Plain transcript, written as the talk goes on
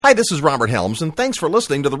Hi, this is Robert Helms, and thanks for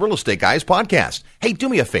listening to the Real Estate Guys podcast. Hey, do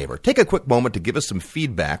me a favor. Take a quick moment to give us some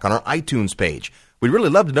feedback on our iTunes page. We'd really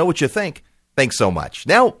love to know what you think. Thanks so much.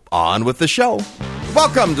 Now, on with the show.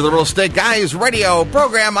 Welcome to the Real Estate Guys radio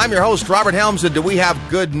program. I'm your host, Robert Helms, and do we have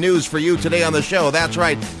good news for you today on the show? That's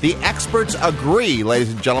right. The experts agree,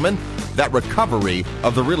 ladies and gentlemen, that recovery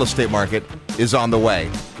of the real estate market is on the way.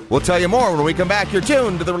 We'll tell you more when we come back. You're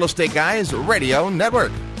tuned to the Real Estate Guys radio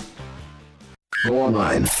network. Go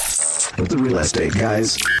online with the Real Estate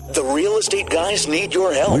Guys. The Real Estate Guys need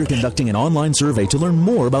your help. We're conducting an online survey to learn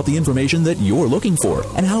more about the information that you're looking for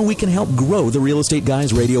and how we can help grow the Real Estate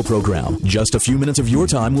Guys radio program. Just a few minutes of your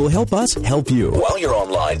time will help us help you. While you're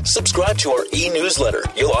online, subscribe to our e-newsletter.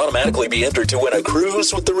 You'll automatically be entered to win a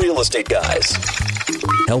cruise with the Real Estate Guys.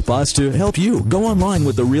 Help us to help you. Go online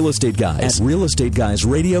with the Real Estate Guys at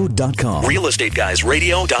realestateguysradio.com.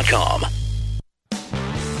 realestateguysradio.com.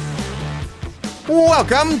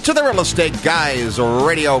 Welcome to the Real Estate Guys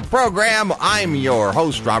radio program. I'm your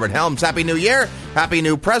host, Robert Helms. Happy New Year. Happy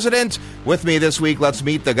new president. With me this week, let's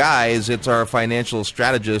meet the guys. It's our financial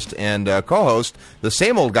strategist and co-host, the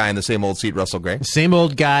same old guy in the same old seat, Russell Gray. Same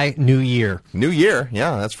old guy, new year. New year,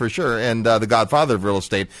 yeah, that's for sure. And the Godfather of real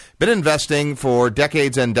estate. Been investing for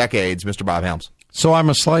decades and decades, Mr. Bob Helms. So I'm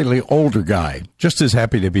a slightly older guy, just as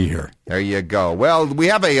happy to be here. There you go. Well, we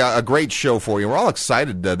have a great show for you. We're all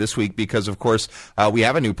excited this week because, of course, we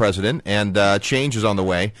have a new president, and change is on the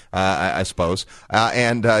way, I suppose,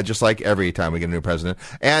 and just like every time we get a new president.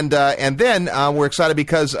 And then we're excited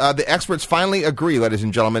because the experts finally agree, ladies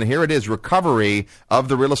and gentlemen. Here it is. Recovery of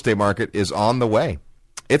the real estate market is on the way.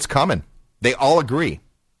 It's coming. They all agree.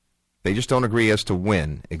 They just don't agree as to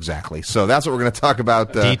when exactly. So that's what we're going to talk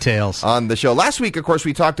about details on the show. Last week, of course,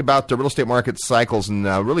 we talked about the real estate market cycles and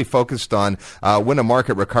really focused on when a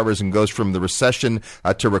market recovers and goes from the recession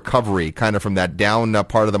to recovery, kind of from that down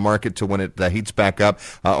part of the market to when it heats back up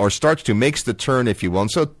or starts to, makes the turn, if you will. And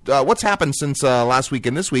so what's happened since last week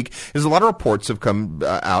and this week is a lot of reports have come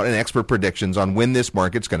out and expert predictions on when this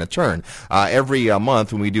market's going to turn. Every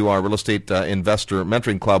month when we do our real estate investor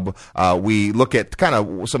mentoring club, we look at kind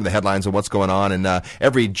of some of the headlines of what's going on, and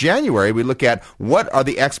every January we look at what are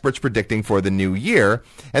the experts predicting for the new year,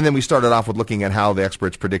 and then we started off with looking at how the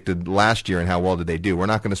experts predicted last year and how well did they do. We're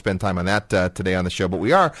not going to spend time on that today on the show, but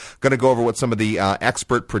we are going to go over what some of the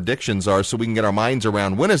expert predictions are so we can get our minds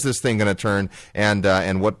around when is this thing going to turn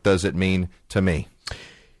and what does it mean to me.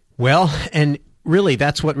 Well, and really,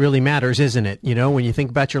 that's what really matters, isn't it? You know, when you think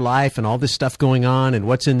about your life and all this stuff going on and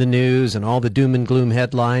what's in the news and all the doom and gloom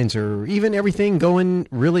headlines or even everything going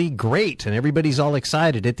really great and everybody's all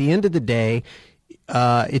excited, at the end of the day,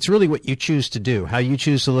 it's really what you choose to do, how you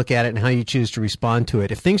choose to look at it and how you choose to respond to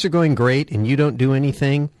it. If things are going great and you don't do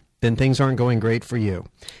anything, then things aren't going great for you.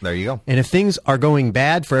 There you go. And if things are going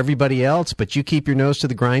bad for everybody else, but you keep your nose to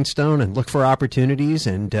the grindstone and look for opportunities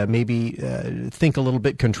and maybe think a little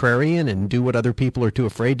bit contrarian and do what other people are too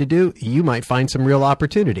afraid to do, you might find some real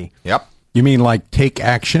opportunity. Yep. You mean like take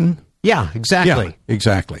action? Yeah, exactly. Yeah,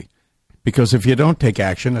 exactly. Because if you don't take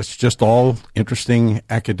action, it's just all interesting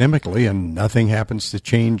academically and nothing happens to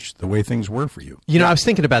change the way things were for you. You know, I was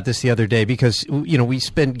thinking about this the other day because, you know, we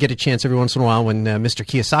get a chance every once in a while when Mr.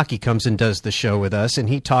 Kiyosaki comes and does the show with us, and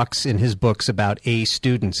he talks in his books about A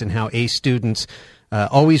students and how A students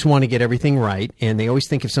always want to get everything right, and they always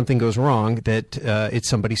think if something goes wrong that it's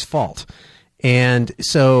somebody's fault. And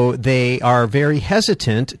so they are very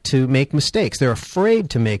hesitant to make mistakes. They're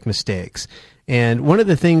afraid to make mistakes. And one of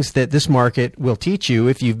the things that this market will teach you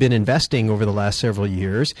if you've been investing over the last several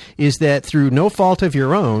years is that through no fault of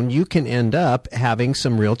your own, you can end up having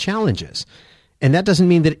some real challenges. And that doesn't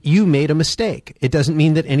mean that you made a mistake. It doesn't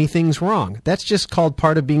mean that anything's wrong. That's just called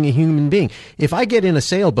part of being a human being. If I get in a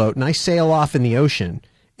sailboat and I sail off in the ocean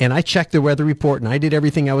and I checked the weather report and I did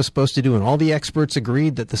everything I was supposed to do and all the experts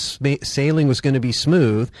agreed that the sailing was going to be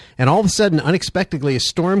smooth, and all of a sudden, unexpectedly, a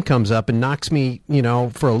storm comes up and knocks me, you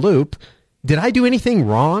know, for a loop, did I do anything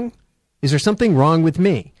wrong? Is there something wrong with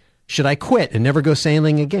me? Should I quit and never go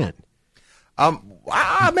sailing again?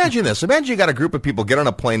 Imagine this. Imagine you got a group of people get on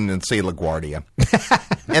a plane in, say, LaGuardia,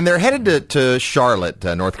 and they're headed to Charlotte,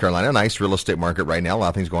 North Carolina, a nice real estate market right now. A lot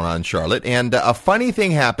of things going on in Charlotte. And a funny thing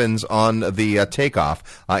happens on the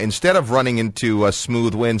takeoff. Instead of running into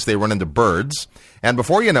smooth winds, they run into birds. And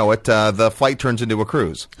before you know it, the flight turns into a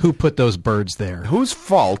cruise. Who put those birds there? Whose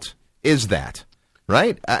fault is that?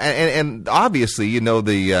 Right? And obviously, you know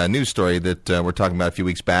the news story that we're talking about a few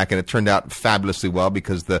weeks back, and it turned out fabulously well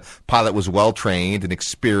because the pilot was well-trained and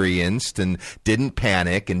experienced and didn't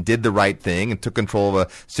panic and did the right thing and took control of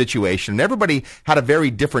a situation. And everybody had a very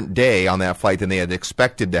different day on that flight than they had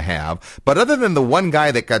expected to have. But other than the one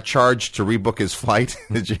guy that got charged to rebook his flight,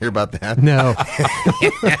 did you hear about that? No.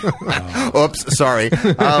 Oops, sorry.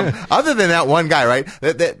 Other than that one guy, right,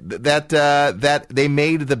 that they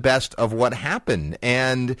made the best of what happened.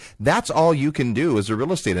 And that's all you can do as a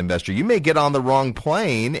real estate investor. You may get on the wrong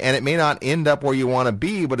plane and it may not end up where you want to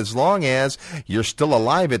be, but as long as you're still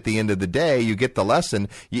alive at the end of the day, you get the lesson.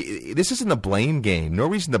 This isn't a blame game. No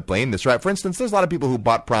reason to blame this, right? For instance, there's a lot of people who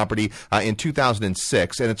bought property in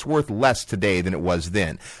 2006 and it's worth less today than it was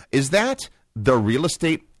then. Is that the real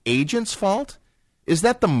estate agent's fault? Is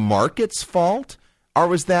that the market's fault? Or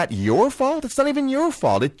was that your fault? It's not even your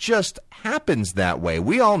fault. It just happens that way.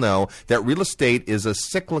 We all know that real estate is a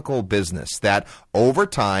cyclical business, that over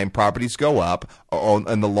time properties go up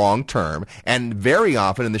in the long term, and very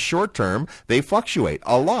often in the short term they fluctuate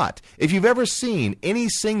a lot. If you've ever seen any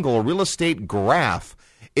single real estate graph,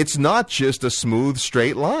 it's not just a smooth,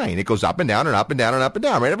 straight line. It goes up and down and up and down and up and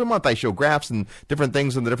down, right? Every month I show graphs and different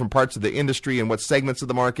things in the different parts of the industry and what segments of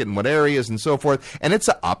the market and what areas and so forth. And it's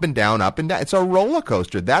a up and down, up and down. It's a roller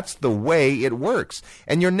coaster. That's the way it works.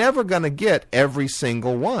 And you're never going to get every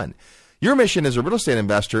single one. Your mission as a real estate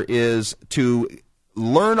investor is to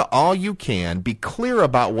learn all you can, be clear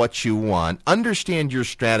about what you want, understand your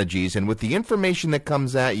strategies, and with the information that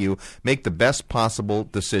comes at you, make the best possible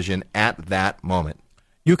decision at that moment.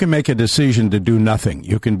 You can make a decision to do nothing.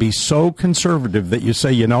 You can be so conservative that you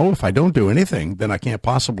say, if I don't do anything, then I can't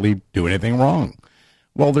possibly do anything wrong.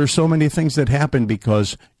 Well, there's so many things that happen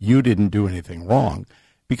because you didn't do anything wrong,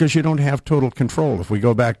 because you don't have total control. If we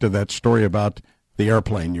go back to that story about the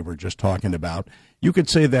airplane you were just talking about, you could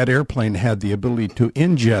say that airplane had the ability to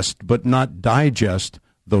ingest but not digest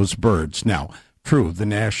those birds. Now, true, the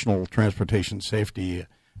National Transportation Safety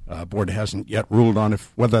Board hasn't yet ruled on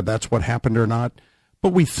whether that's what happened or not.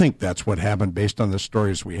 But we think that's what happened based on the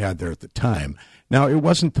stories we had there at the time. Now, it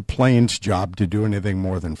wasn't the plane's job to do anything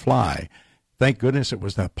more than fly. Thank goodness it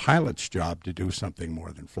was the pilot's job to do something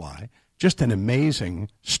more than fly. Just an amazing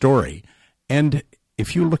story. And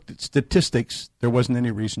if you looked at statistics, there wasn't any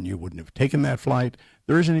reason you wouldn't have taken that flight.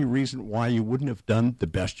 There isn't any reason why you wouldn't have done the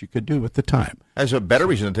best you could do at the time. There's a better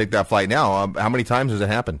reason to take that flight now. How many times has it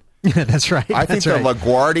happened? That's right. I think the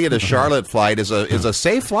LaGuardia to Charlotte flight is a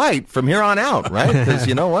safe flight from here on out, right? Because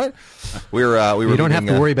you know what, we don't have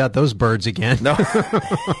to worry about those birds again. No,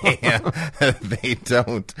 they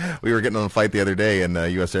don't. We were getting on a flight the other day, and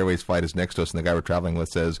U.S. Airways flight is next to us, and the guy we're traveling with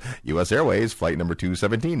says, "U.S. Airways flight number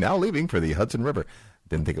 217 now leaving for the Hudson River."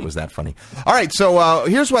 Didn't think it was that funny. All right, so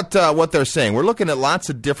here's what they're saying. We're looking at lots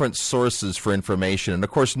of different sources for information. And, of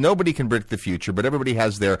course, nobody can predict the future, but everybody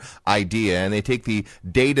has their idea, and they take the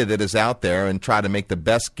data that is out there and try to make the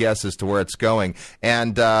best guess as to where it's going.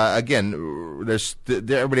 And, again,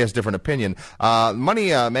 everybody has a different opinion. Money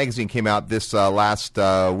Magazine came out this last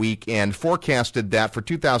week and forecasted that for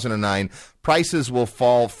 2009, prices will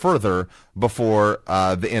fall further before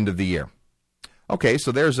the end of the year. Okay,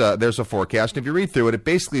 so there's a forecast. If you read through it, it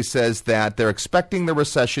basically says that they're expecting the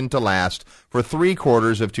recession to last for 3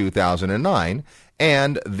 quarters of 2009,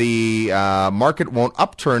 and the market won't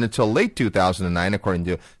upturn until late 2009, according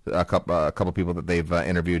to a couple people that they've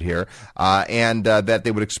interviewed here, and that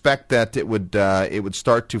they would expect that it would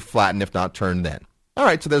start to flatten, if not turn, then. All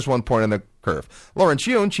right, so there's one point on the curve. Lawrence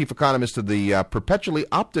Yun, chief economist of the perpetually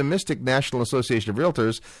optimistic National Association of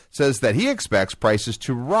Realtors, says that he expects prices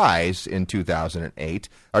to rise in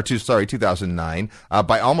 2009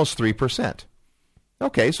 by almost 3%.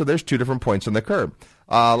 Okay, so there's 2 different points on the curve.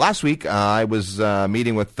 Last week, I was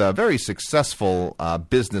meeting with a very successful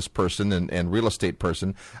business person and real estate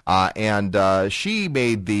person, and she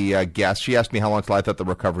made the guess. She asked me how long till I thought the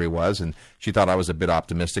recovery was, and she thought I was a bit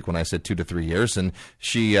optimistic when I said 2 to 3 years, and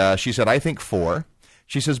she said, I think 4.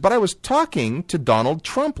 She says, but I was talking to Donald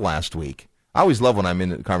Trump last week. I always love when I'm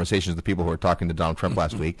in conversations with people who are talking to Donald Trump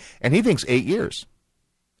last week, and he thinks 8 years.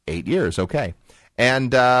 8 years, okay.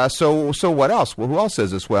 And so what else? Well, who else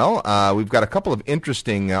says this? Well, we've got a couple of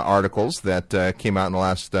interesting articles that came out in the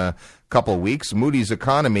last couple of weeks. Moody's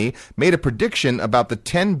Economy made a prediction about the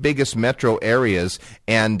 10 biggest metro areas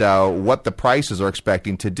and what the prices are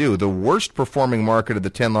expecting to do. The worst performing market of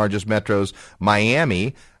the 10 largest metros,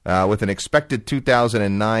 Miami, with an expected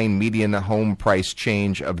 2009 median home price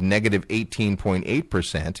change of negative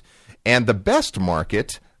 18.8%. And the best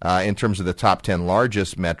market, in terms of the top 10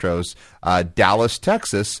 largest metros, Dallas,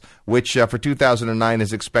 Texas, which for 2009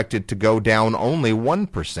 is expected to go down only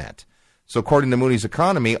 1%. So according to Moody's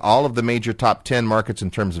Economy, all of the major top 10 markets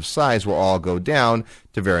in terms of size will all go down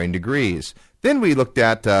to varying degrees. Then we looked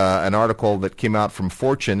at an article that came out from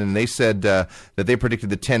Fortune, and they said that they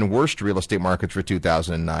predicted the 10 worst real estate markets for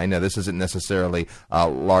 2009. Now, this isn't necessarily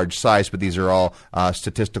large size, but these are all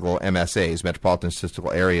statistical MSAs, metropolitan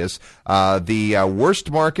statistical areas. The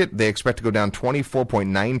worst market, they expect to go down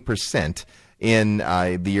 24.9% in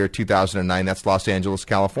the year 2009. That's Los Angeles,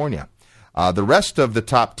 California. The rest of the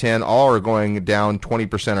top 10 all are going down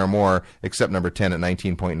 20% or more, except number 10 at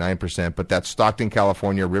 19.9%. But that's Stockton,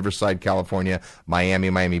 California, Riverside, California,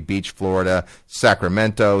 Miami Beach, Florida,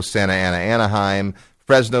 Sacramento, Santa Ana, Anaheim,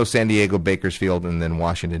 Fresno, San Diego, Bakersfield, and then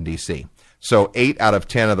Washington, D.C. So 8 out of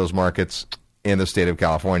 10 of those markets in the state of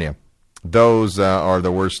California. Those are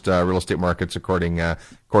the worst real estate markets according to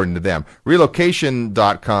them.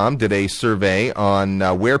 Relocation.com did a survey on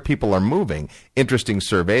where people are moving. Interesting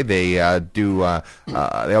survey. They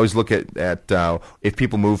they always look at if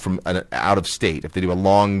people move from out of state, if they do a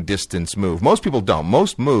long distance move. Most people don't.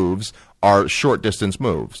 Most moves are short distance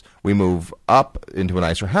moves. We move up into a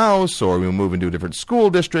nicer house, or we move into a different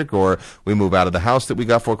school district, or we move out of the house that we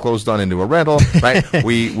got foreclosed on into a rental, right?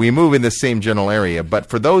 we move in the same general area. But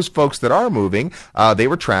for those folks that are moving, they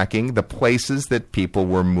were tracking the places that people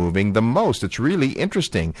were moving the most. It's really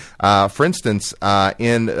interesting. For instance,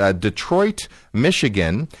 in Detroit,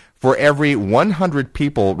 Michigan, for every 100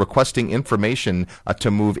 people requesting information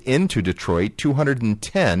to move into Detroit,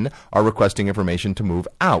 210 are requesting information to move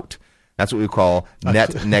out. That's what we call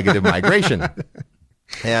net negative migration.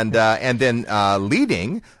 And then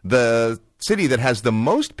leading the city that has the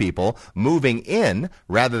most people moving in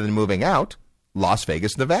rather than moving out, Las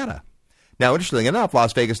Vegas, Nevada. Now, interestingly enough,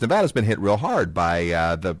 Las Vegas, Nevada has been hit real hard by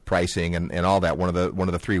the pricing and all that. One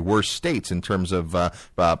of the 3 worst states in terms of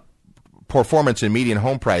performance in median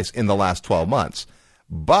home price in the last 12 months.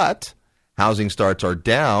 But housing starts are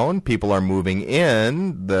down. People are moving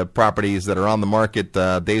in. The properties that are on the market,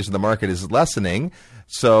 days of the market is lessening.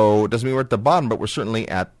 So it doesn't mean we're at the bottom, but we're certainly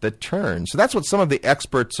at the turn. So that's what some of the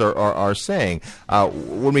experts are saying.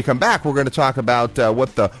 When we come back, we're going to talk about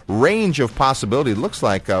what the range of possibility looks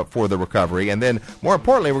like for the recovery. And then, more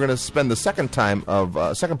importantly, we're going to spend the second part of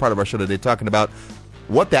our show today talking about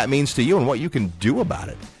what that means to you and what you can do about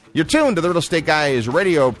it. You're tuned to the Real Estate Guys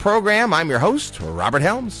radio program. I'm your host, Robert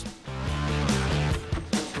Helms.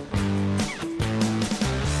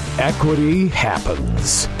 Equity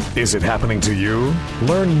happens. Is it happening to you?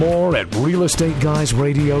 Learn more at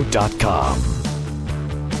realestateguysradio.com.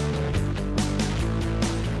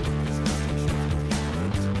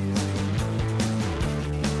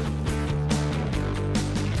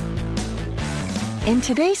 In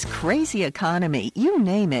today's crazy economy, you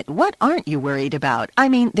name it, what aren't you worried about? I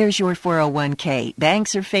mean, there's your 401k,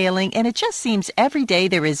 banks are failing, and it just seems every day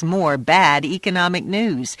there is more bad economic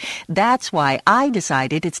news. That's why I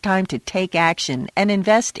decided it's time to take action and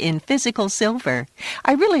invest in physical silver.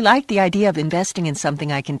 I really like the idea of investing in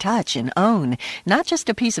something I can touch and own, not just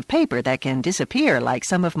a piece of paper that can disappear like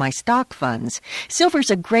some of my stock funds.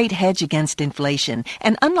 Silver's a great hedge against inflation,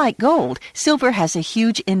 and unlike gold, silver has a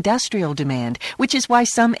huge industrial demand, which is why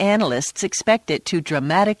some analysts expect it to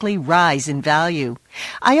dramatically rise in value.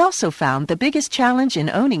 I also found the biggest challenge in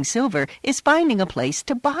owning silver is finding a place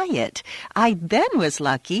to buy it. I then was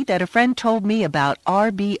lucky that a friend told me about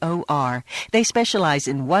RBOR. They specialize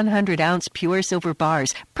in 100-ounce pure silver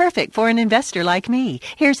bars, perfect for an investor like me.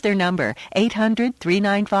 Here's their number,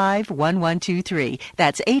 800-395-1123.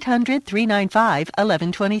 That's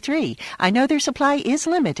 800-395-1123. I know their supply is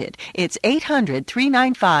limited. It's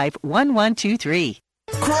 800-395-1123.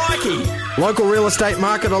 Crikey! Local real estate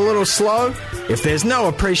market a little slow? If there's no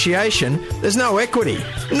appreciation, there's no equity.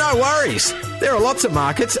 No worries. There are lots of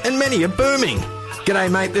markets and many are booming.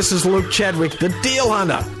 G'day mate, this is Luke Chadwick, the Deal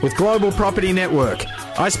Hunter with Global Property Network.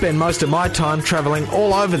 I spend most of my time travelling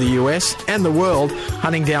all over the US and the world,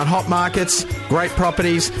 hunting down hot markets, great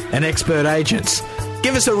properties and expert agents.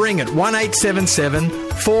 Give us a ring at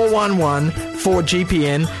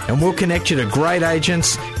 1-877-411-4GPN and we'll connect you to great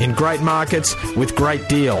agents in great markets with great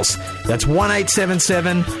deals. That's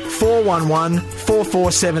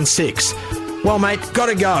 1-877-411-4476. Well, mate,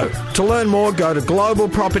 gotta go. To learn more, go to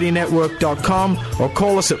globalpropertynetwork.com or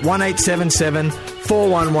call us at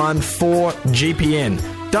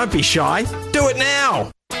 1-877-411-4GPN. Don't be shy. Do it now.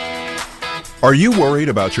 Are you worried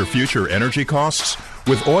about your future energy costs?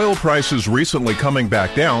 With oil prices recently coming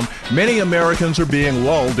back down, many Americans are being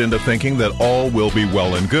lulled into thinking that all will be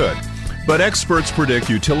well and good. But experts predict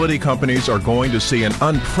utility companies are going to see an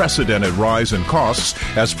unprecedented rise in costs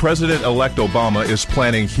as President-elect Obama is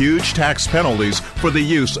planning huge tax penalties for the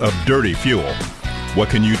use of dirty fuel. What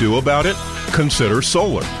can you do about it? Consider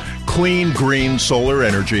solar. Clean, green solar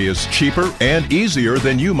energy is cheaper and easier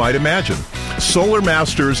than you might imagine. Solar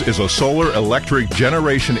Masters is a solar electric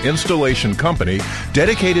generation installation company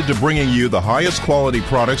dedicated to bringing you the highest quality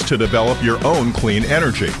products to develop your own clean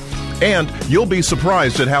energy. And you'll be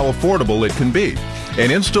surprised at how affordable it can be. An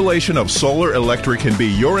installation of solar electric can be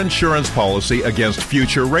your insurance policy against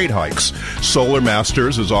future rate hikes. Solar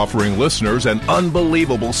Masters is offering listeners an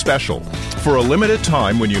unbelievable special. For a limited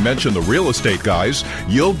time, when you mention the Real Estate Guys,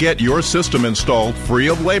 you'll get your system installed free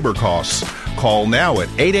of labor costs. Call now at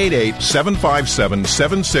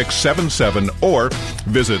 888-757-7677 or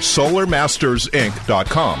visit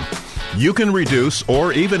solarmastersinc.com. You can reduce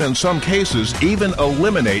or even in some cases, even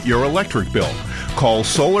eliminate your electric bill. Call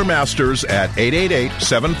Solar Masters at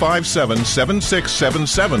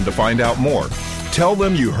 888-757-7677 to find out more. Tell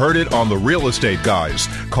them you heard it on the Real Estate Guys.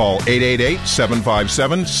 Call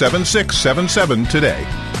 888-757-7677 today.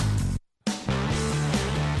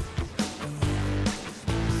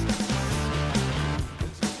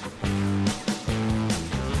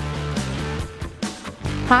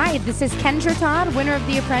 Hi, this is Kendra Todd, winner of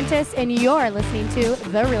The Apprentice, and you're listening to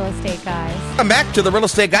The Real Estate Guys. Welcome back to the Real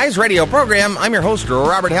Estate Guys radio program. I'm your host,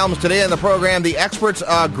 Robert Helms. Today on the program, the experts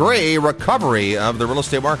agree recovery of the real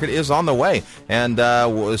estate market is on the way. And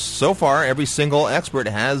so far, every single expert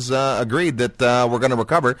has agreed that we're going to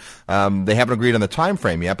recover. They haven't agreed on the time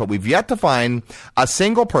frame yet, but we've yet to find a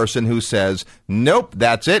single person who says, nope,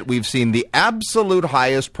 that's it. We've seen the absolute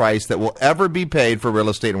highest price that will ever be paid for real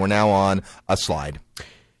estate, and we're now on a slide.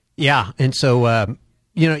 Yeah, and so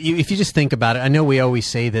if you just think about it, I know we always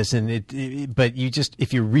say this, but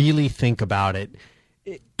if you really think about it,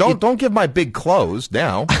 don't give my big close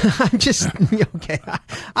now. I'm just okay.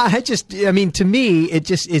 To me,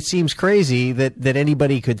 it seems crazy that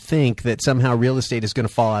anybody could think that somehow real estate is going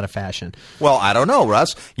to fall out of fashion. Well, I don't know,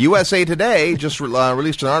 Russ. USA Today just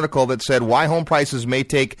released an article that said why home prices may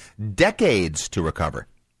take decades to recover.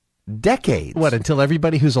 Decades. What, until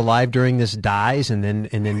everybody who's alive during this dies, and then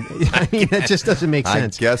I mean, that just doesn't make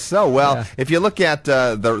sense. I guess so. Well, if you look at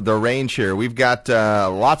the range here, we've got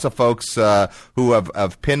lots of folks who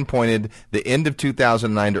have pinpointed the end of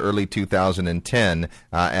 2009 to early 2010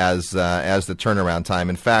 as the turnaround time.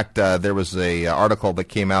 In fact, there was a article that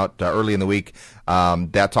came out early in the week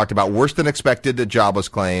that talked about worse than expected jobless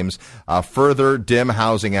claims, further dim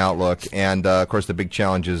housing outlook, and, of course, the big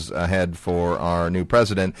challenges ahead for our new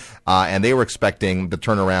president. And they were expecting the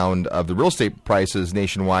turnaround of the real estate prices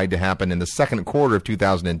nationwide to happen in the second quarter of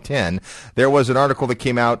 2010. There was an article that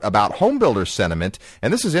came out about home builder sentiment,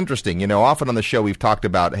 and this is interesting. Often on the show we've talked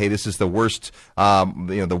about, hey, this is the worst,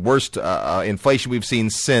 inflation we've seen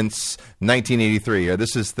since 1983, or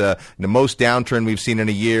this is the most downturn we've seen in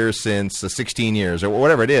a year since 16 years, or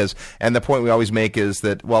whatever it is. And the point we always make is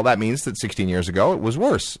that, well, that means that 16 years ago it was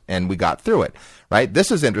worse, and we got through it. Right.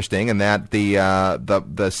 This is interesting in that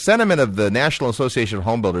the sentiment of the National Association of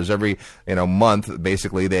Home Builders every month,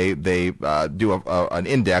 basically they do an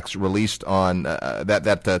index released on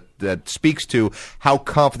that speaks to how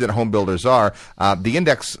confident home builders are. The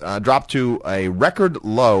index dropped to a record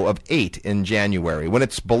low of 8 in January. When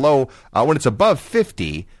it's above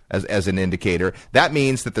 50. As an indicator, that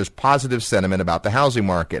means that there's positive sentiment about the housing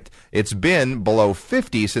market. It's been below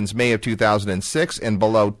 50 since May of 2006 and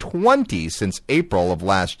below 20 since April of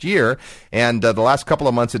last year. And the last couple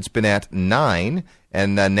of months, it's been at 9,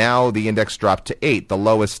 and now the index dropped to 8, the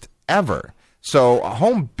lowest ever. So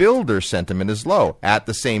home builder sentiment is low. At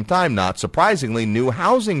the same time, not surprisingly, new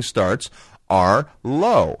housing starts are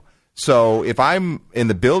low. So if I'm in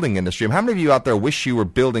the building industry, how many of you out there wish you were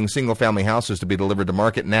building single-family houses to be delivered to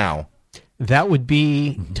market now? That would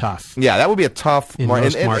be tough. Yeah, that would be a tough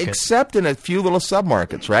market, except in a few little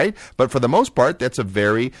submarkets, right? But for the most part, that's a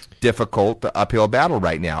very difficult uphill battle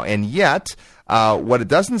right now. And yet, what it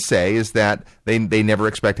doesn't say is that they never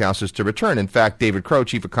expect houses to return. In fact, David Crow,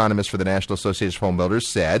 chief economist for the National Association of Home Builders,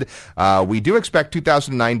 said, we do expect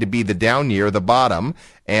 2009 to be the down year, the bottom,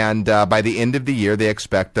 and by the end of the year, they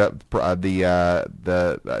expect in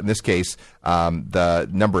this case, the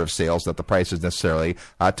number of sales, not the prices necessarily,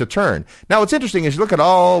 to turn. Now, what's interesting is you look at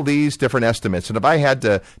all these different estimates, and if I had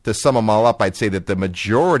to sum them all up, I'd say that the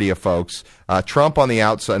majority of folks Trump on the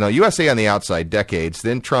outside, no, USA on the outside, decades,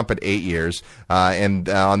 then Trump at 8 years, and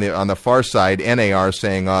on the far side, NAR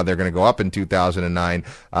saying, they're going to go up in 2009.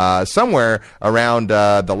 Somewhere around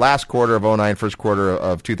the last quarter of 2009, first quarter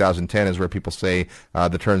of 2010 is where people say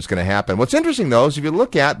the turn's going to happen. What's interesting, though, is if you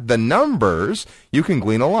look at the numbers, you can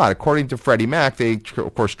glean a lot. According to Freddie Mac, they,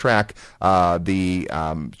 of course, track the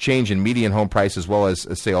change in median home price as well as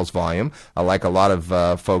sales volume, like a lot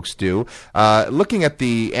of folks do. Looking at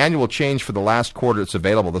the annual change for the last quarter it's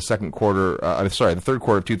available, the third quarter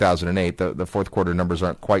of 2008. The fourth quarter numbers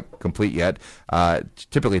aren't quite complete yet.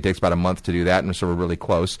 Typically, it takes about a month to do that, and so we're really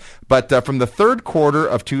close. But from the third quarter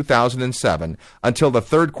of 2007 until the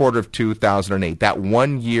third quarter of 2008, that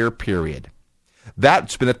 1 year period,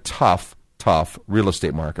 that's been a tough real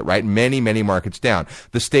estate market, right? Many markets down.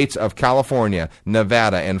 The states of California,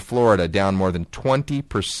 Nevada, and Florida down more than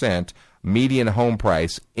 20% median home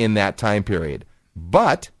price in that time period.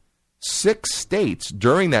 But 6 states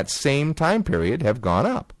during that same time period have gone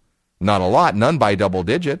up. Not a lot, none by double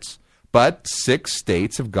digits, but 6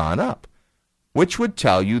 states have gone up, which would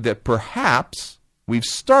tell you that perhaps we've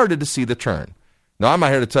started to see the turn. Now, I'm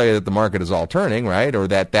not here to tell you that the market is all turning, right, or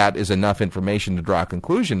that is enough information to draw a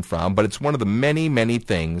conclusion from, but it's one of the many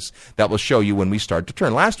things that will show you when we start to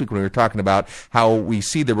turn. Last week when we were talking about how we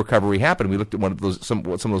see the recovery happen, we looked at some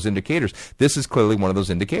of those indicators. This is clearly one of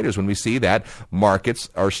those indicators when we see that markets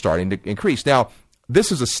are starting to increase. Now,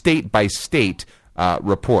 this is a state-by-state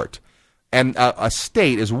report. And a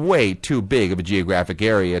state is way too big of a geographic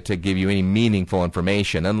area to give you any meaningful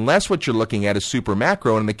information, unless what you're looking at is super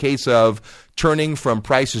macro. And in the case of turning from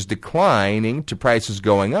prices declining to prices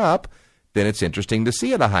going up, then it's interesting to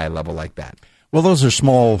see at a high level like that. Well, those are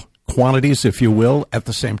small quantities, if you will, at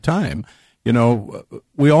the same time. You know,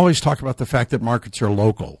 we always talk about the fact that markets are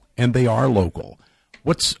local, and they are local.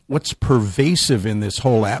 What's pervasive in this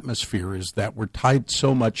whole atmosphere is that we're tied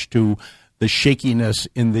so much to the shakiness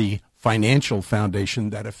in the financial foundation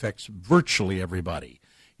that affects virtually everybody.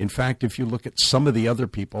 In fact, if you look at some of the other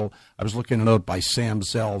people, I was looking at a note by Sam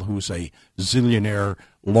Zell, who's a zillionaire,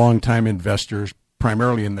 longtime investor,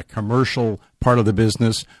 primarily in the commercial part of the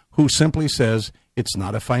business, who simply says it's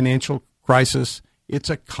not a financial crisis, it's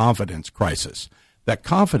a confidence crisis. That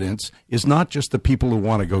confidence is not just the people who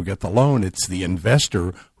want to go get the loan, it's the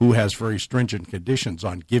investor who has very stringent conditions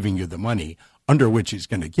on giving you the money, under which he's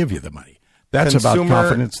going to give you the money. That's about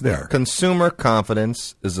confidence there. Consumer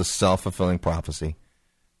confidence is a self-fulfilling prophecy.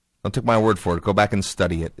 Don't take my word for it. Go back and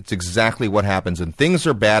study it. It's exactly what happens. And things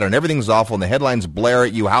are bad and everything's awful and the headlines blare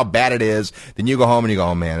at you how bad it is. Then you go home and you go,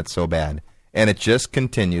 oh, man, it's so bad. And it just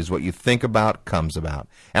continues. What you think about comes about.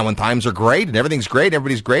 And when times are great and everything's great,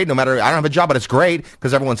 everybody's great, no matter, I don't have a job, but it's great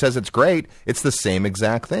because everyone says it's great, it's the same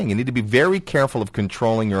exact thing. You need to be very careful of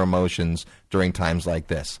controlling your emotions during times like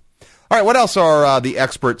this. All right, what else are the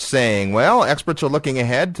experts saying? Well, experts are looking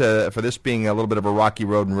ahead for this being a little bit of a rocky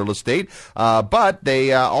road in real estate, but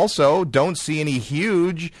they also don't see any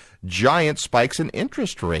huge, giant spikes in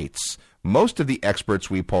interest rates. Most of the experts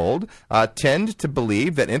we polled tend to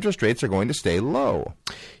believe that interest rates are going to stay low.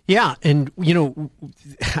 Yeah, and, you know,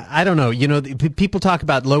 I don't know. You know, people talk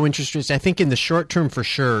about low interest rates. I think in the short term, for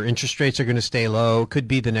sure, interest rates are going to stay low. Could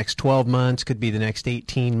be the next 12 months, could be the next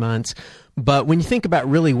 18 months. But when you think about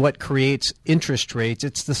really what creates interest rates,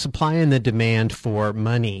 it's the supply and the demand for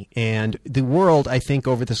money. And the world, I think,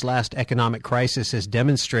 over this last economic crisis has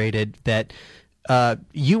demonstrated that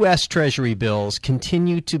U.S. Treasury bills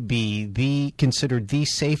continue to be considered the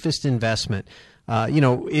safest investment. You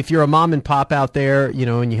know, if you're a mom and pop out there, you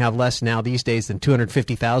know, and you have less now these days than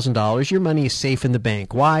 $250,000, your money is safe in the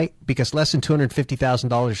bank. Why? Because less than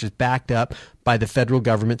 $250,000 is backed up by the federal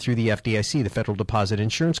government through the FDIC, the Federal Deposit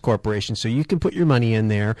Insurance Corporation. So you can put your money in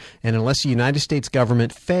there, and unless the United States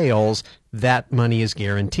government fails, that money is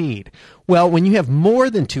guaranteed. Well, when you have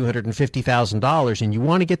more than $250,000 and you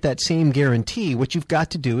want to get that same guarantee, what you've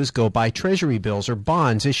got to do is go buy Treasury bills or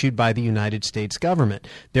bonds issued by the United States government.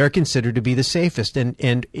 They're considered to be the safest.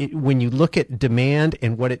 And when you look at demand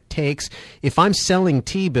and what it takes, if I'm selling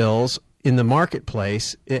T-bills in the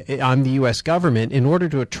marketplace, I'm the U.S. government, in order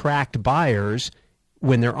to attract buyers,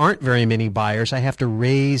 when there aren't very many buyers, I have to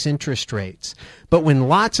raise interest rates. But when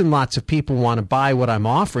lots and lots of people want to buy what I'm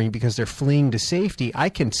offering because they're fleeing to safety, I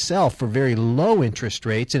can sell for very low interest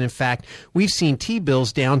rates. And in fact, we've seen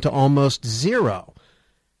T-bills down to almost zero.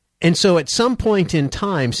 And so at some point in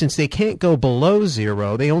time, since they can't go below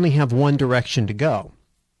zero, they only have one direction to go,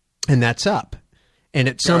 and that's up. And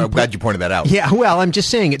at some I'm glad you pointed that out. Yeah, well, I'm just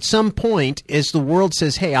saying at some point, as the world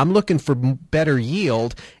says, hey, I'm looking for better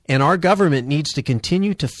yield, and our government needs to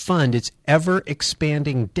continue to fund its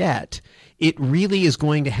ever-expanding debt, it really is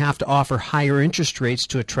going to have to offer higher interest rates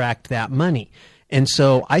to attract that money. And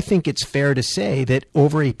so I think it's fair to say that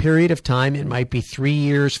over a period of time, it might be 3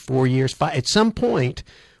 years, 4 years, 5, at some point,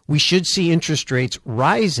 we should see interest rates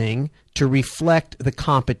rising to reflect the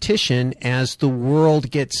competition as the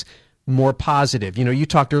world gets more positive. You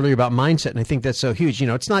talked earlier about mindset, and I think that's so huge.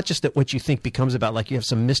 It's not just that what you think becomes about like you have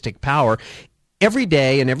some mystic power. Every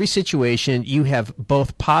day in every situation, you have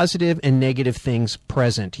both positive and negative things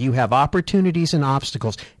present. You have opportunities and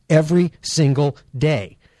obstacles every single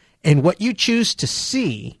day. And what you choose to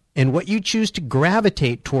see and what you choose to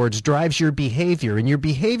gravitate towards drives your behavior, and your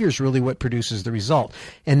behavior is really what produces the result.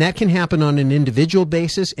 And that can happen on an individual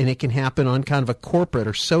basis, and it can happen on kind of a corporate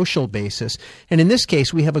or social basis. And in this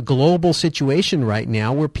case, we have a global situation right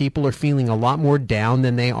now where people are feeling a lot more down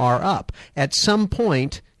than they are up. At some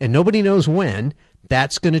point, and nobody knows when,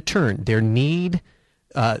 that's going to turn. Their need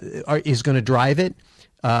is going to drive it.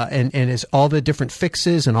 And as all the different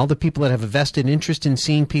fixes and all the people that have a vested interest in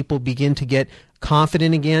seeing people begin to get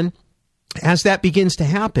confident again, as that begins to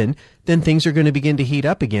happen, then things are going to begin to heat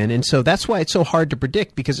up again. And so that's why it's so hard to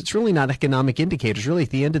predict, because it's really not economic indicators. Really, at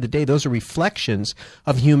the end of the day, those are reflections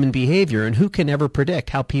of human behavior. And who can ever predict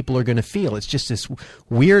how people are going to feel? It's just this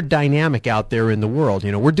weird dynamic out there in the world.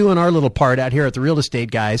 We're doing our little part out here at the Real Estate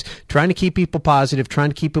Guys, trying to keep people positive, trying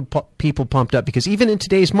to keep people pumped up, because even in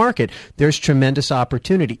today's market, there's tremendous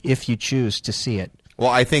opportunity if you choose to see it. Well,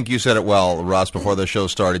 I think you said it well, Russ, before the show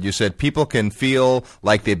started. You said people can feel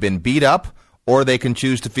like they've been beat up, or they can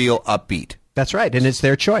choose to feel upbeat. That's right, and it's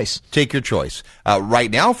their choice. Take your choice. Right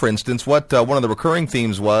now, for instance, what one of the recurring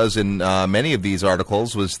themes was in many of these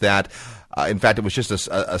articles was that, in fact, it was just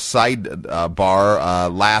a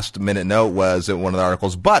sidebar, last-minute note was in one of the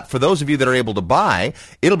articles, but for those of you that are able to buy,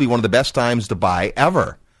 it'll be one of the best times to buy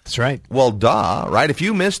ever. That's right. Well, duh, right? If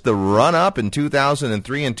you missed the run-up in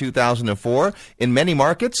 2003 and 2004, in many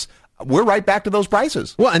markets, we're right back to those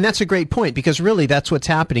prices. Well, and that's a great point, because really that's what's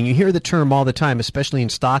happening. You hear the term all the time, especially in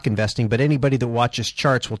stock investing, but anybody that watches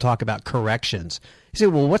charts will talk about corrections. You say,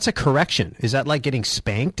 well, what's a correction? Is that like getting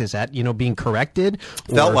spanked? Is that, being corrected?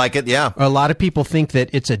 Felt like it, yeah. A lot of people think that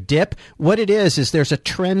it's a dip. What it is there's a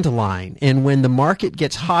trend line. And when the market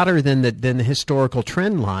gets hotter than the historical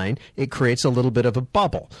trend line, it creates a little bit of a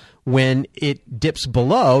bubble. When it dips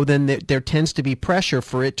below, then there tends to be pressure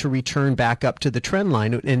for it to return back up to the trend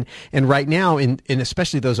line. And right now, in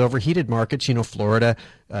especially those overheated markets, Florida,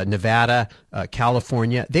 Nevada,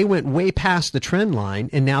 California, they went way past the trend line,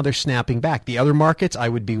 and now they're snapping back. The other markets, I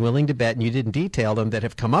would be willing to bet, and you didn't detail them, that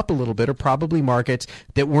have come up a little bit are probably markets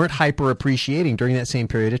that weren't hyper appreciating during that same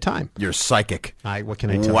period of time. You're psychic. What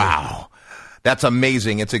can I tell you? Wow. That's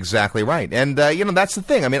amazing. It's exactly right. And, that's the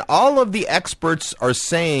thing. I mean, all of the experts are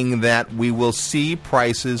saying that we will see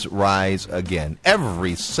prices rise again.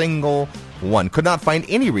 Every single one. Could not find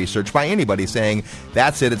any research by anybody saying,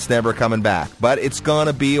 that's it, it's never coming back. But it's going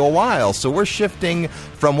to be a while. So we're shifting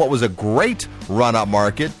from what was a great run-up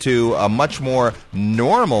market to a much more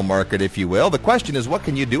normal market, if you will. The question is, what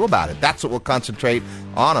can you do about it? That's what we'll concentrate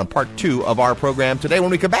on part 2 of our program today. When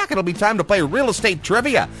we come back, it'll be time to play real estate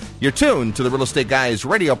trivia. You're tuned to the Real Estate Guys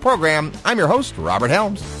radio program. I'm your host, Robert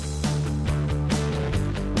Helms.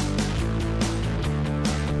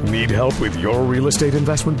 Need help with your real estate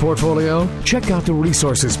investment portfolio? Check out the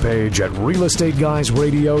resources page at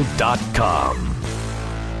realestateguysradio.com.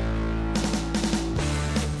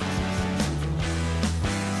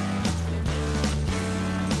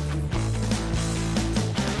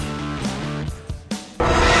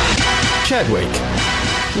 Chadwick.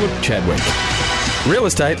 Look, Chadwick. Real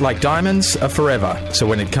estate, like diamonds, are forever. So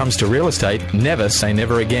when it comes to real estate, never say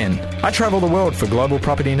never again. I travel the world for Global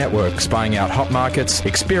Property Network, spying out hot markets,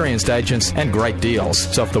 experienced agents, and great deals.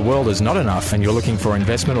 So if the world is not enough and you're looking for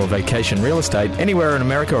investment or vacation real estate anywhere in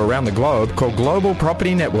America or around the globe, call Global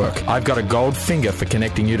Property Network. I've got a gold finger for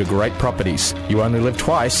connecting you to great properties. You only live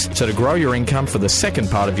twice, so to grow your income for the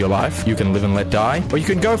second part of your life, you can live and let die, or you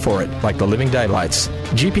can go for it, like the living daylights.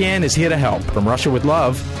 GPN is here to help. From Russia with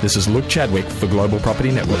love, this is Luke Chadwick for Global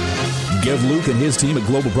Property Network. Give Luke and his team at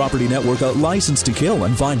Global Property Network a license to kill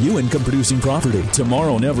and find you income-producing property.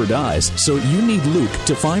 Tomorrow never dies, so you need Luke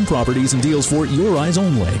to find properties and deals for your eyes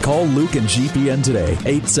only. Call Luke and GPN today,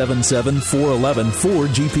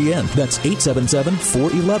 877-411-4GPN. That's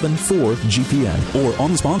 877-411-4GPN. Or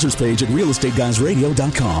on the sponsors page at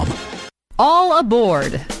realestateguysradio.com. All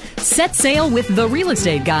aboard. Set sail with the Real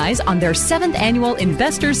Estate Guys on their 7th annual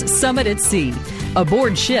Investors Summit at Sea.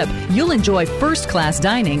 Aboard ship, you'll enjoy first-class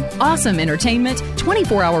dining, awesome entertainment,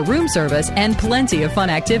 24-hour room service, and plenty of fun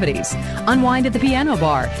activities. Unwind at the piano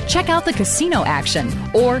bar, check out the casino action,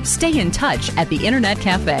 or stay in touch at the Internet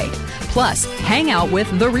Cafe. Plus, hang out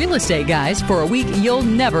with the Real Estate Guys for a week you'll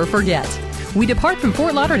never forget. We depart from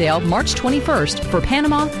Fort Lauderdale March 21st for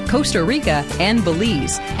Panama, Costa Rica, and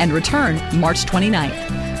Belize, and return March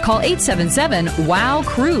 29th. Call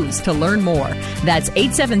 877-WOW-CRUISE to learn more. That's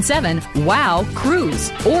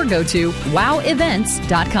 877-WOW-CRUISE, or go to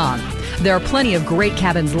wowevents.com. There are plenty of great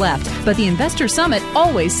cabins left, but the Investor Summit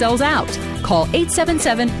always sells out. Call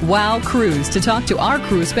 877-WOW-CRUISE to talk to our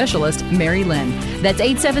cruise specialist, Mary Lynn. That's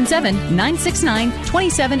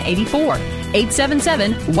 877-969-2784.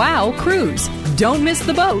 877-WOW-CRUISE. Don't miss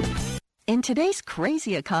the boat. In today's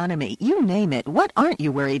crazy economy, you name it, what aren't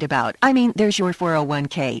you worried about? I mean, there's your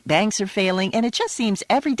 401k. Banks are failing, and it just seems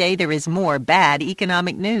every day there is more bad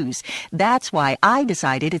economic news. That's why I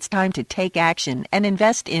decided it's time to take action and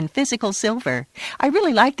invest in physical silver. I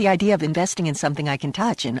really like the idea of investing in something I can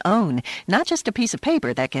touch and own, not just a piece of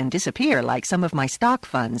paper that can disappear like some of my stock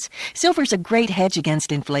funds. Silver's a great hedge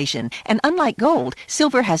against inflation, and unlike gold,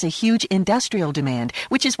 silver has a huge industrial demand,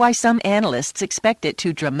 which is why some analysts expect it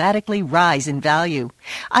to dramatically rise in value.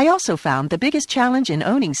 I also found the biggest challenge in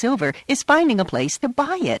owning silver is finding a place to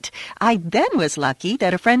buy it. I then was lucky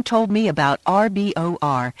that a friend told me about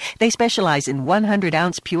RBOR. They specialize in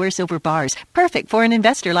 100-ounce pure silver bars, perfect for an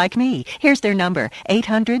investor like me. Here's their number,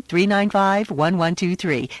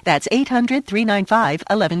 800-395-1123. That's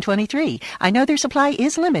 800-395-1123. I know their supply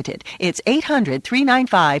is limited. It's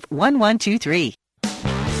 800-395-1123.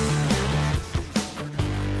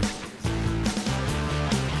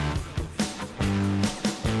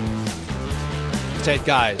 Estate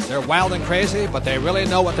guys. They're wild and crazy, but they really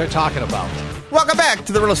know what they're talking about. Welcome back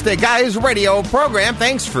to the Real Estate Guys radio program.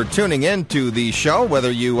 Thanks for tuning in to the show,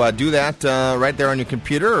 whether you do that right there on your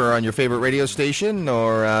computer or on your favorite radio station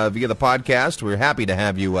or via the podcast. We're happy to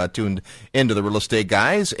have you tuned into the Real Estate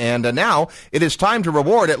Guys. And now it is time to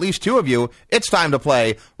reward at least two of you. It's time to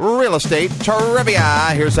play Real Estate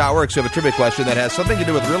Trivia. Here's how it works. You have a trivia question that has something to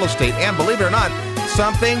do with real estate and, believe it or not,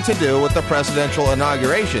 something to do with the presidential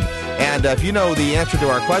inauguration. And if you know the answer to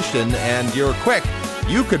our question and you're quick,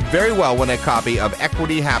 you could very well win a copy of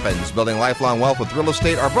Equity Happens, Building Lifelong Wealth with Real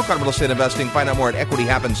Estate, our book on real estate investing. Find out more at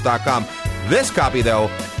equityhappens.com. This copy, though,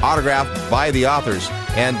 autographed by the authors.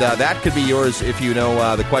 And that could be yours if you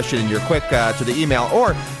know the question and you're quick to the email.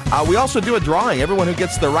 Or we also do a drawing. Everyone who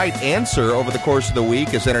gets the right answer over the course of the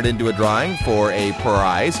week is entered into a drawing for a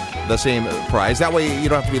prize, the same prize. That way you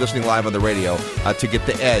don't have to be listening live on the radio to get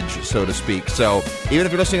the edge, so to speak. So even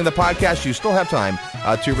if you're listening to the podcast, you still have time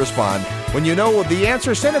to respond. When you know the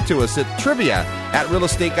answer, send it to us at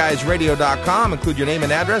trivia@realestateguysradio.com. Include your name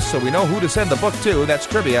and address so we know who to send the book to. That's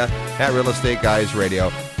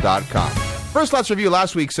trivia@realestateguysradio.com. First, let's review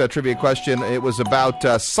last week's trivia question. It was about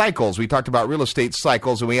cycles. We talked about real estate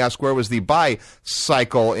cycles, and we asked where was the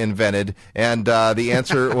bicycle invented, and the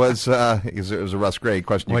answer was it was a Russ Gray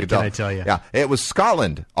question. What can I tell you? Yeah, it was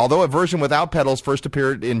Scotland. Although a version without pedals first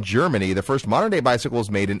appeared in Germany, the first modern-day bicycle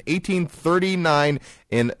was made in 1839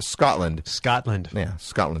 in Scotland. Scotland. Yeah,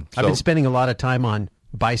 Scotland. I've been spending a lot of time on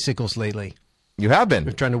bicycles lately. You have been?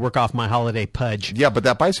 I'm trying to work off my holiday pudge. Yeah, but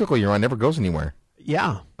that bicycle you're on never goes anywhere.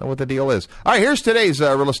 Yeah. That's what the deal is. All right, here's today's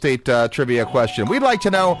real estate trivia question. We'd like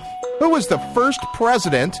to know who was the first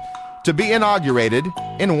president to be inaugurated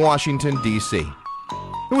in Washington, D.C.?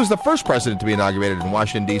 Who was the first president to be inaugurated in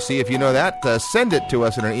Washington, D.C.? If you know that, send it to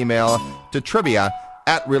us in an email to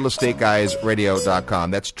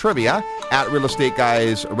trivia@realestateguysradio.com. That's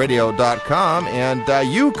trivia@realestateguysradio.com.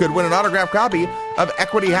 And you could win an autographed copy of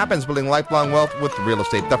Equity Happens, Building Lifelong Wealth with Real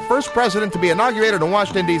Estate. The first president to be inaugurated in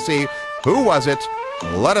Washington, D.C., who was it?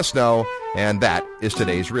 Let us know. And that is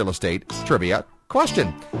today's real estate trivia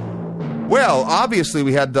question. Well, obviously,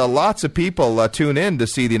 we had lots of people tune in to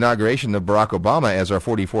see the inauguration of Barack Obama as our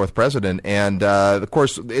 44th president. And, of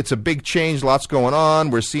course, it's a big change. Lots going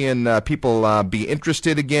on. We're seeing people be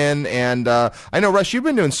interested again. And I know, Russ, you've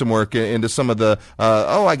been doing some work into some of the,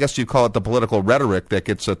 I guess you'd call it the political rhetoric that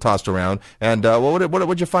gets tossed around. And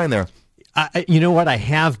what'd you find there? You know what? I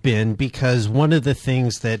have been, because one of the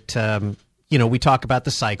things that, we talk about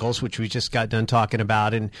the cycles, which we just got done talking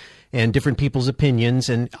about, and different people's opinions.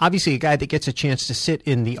 And obviously a guy that gets a chance to sit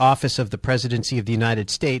in the office of the presidency of the United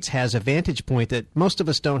States has a vantage point that most of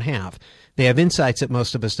us don't have. They have insights that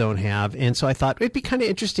most of us don't have. And so I thought it'd be kind of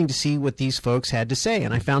interesting to see what these folks had to say.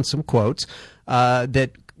 And I found some quotes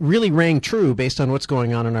that really rang true based on what's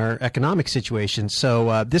going on in our economic situation.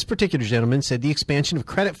 So this particular gentleman said the expansion of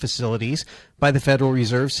credit facilities by the Federal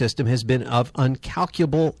Reserve System has been of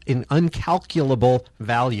uncalculable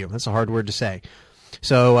value. That's a hard word to say.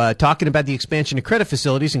 So talking about the expansion of credit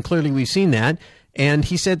facilities, and clearly we've seen that. And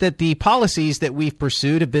he said that the policies that we've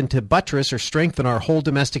pursued have been to buttress or strengthen our whole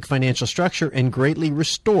domestic financial structure and greatly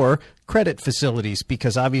restore credit facilities,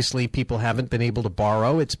 because obviously people haven't been able to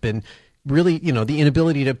borrow. It's been really, the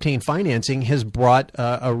inability to obtain financing has brought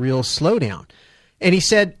a real slowdown. And he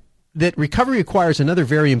said that recovery requires another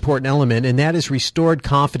very important element, and that is restored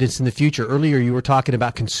confidence in the future. Earlier you were talking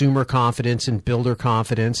about consumer confidence and builder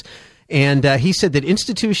confidence. And he said that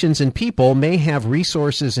institutions and people may have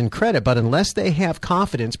resources and credit, but unless they have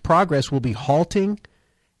confidence, progress will be halting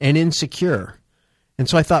and insecure. And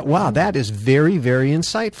so I thought, wow, that is very, very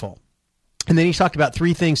insightful. And then he talked about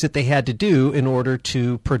three things that they had to do in order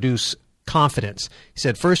to produce confidence. He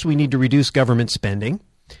said, first, we need to reduce government spending.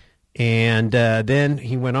 And then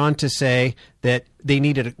he went on to say that we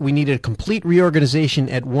needed a complete reorganization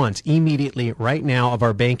at once, immediately, right now, of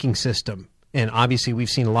our banking system. And obviously, we've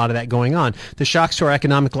seen a lot of that going on. The shocks to our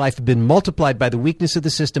economic life have been multiplied by the weakness of the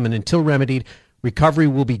system, and until remedied, recovery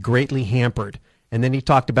will be greatly hampered. And then he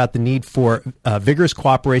talked about the need for vigorous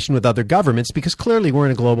cooperation with other governments, because clearly we're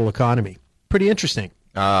in a global economy. Pretty interesting.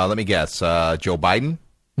 Let me guess. Joe Biden?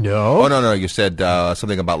 No. Oh, no. You said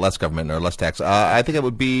something about less government or less tax. I think it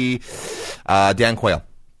would be Dan Quayle.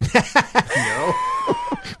 No.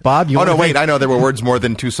 Bob, you wait. I know there were words more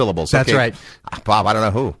than two syllables. That's right. Bob, I don't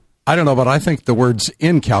know who. I don't know, but I think the word's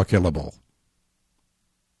incalculable.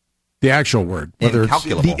 The actual word.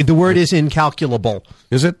 Incalculable. The word is incalculable.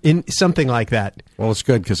 Is it? Something like that. Well, it's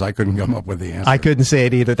good because I couldn't come up with the answer. I couldn't say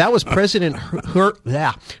it either. That was President Herbert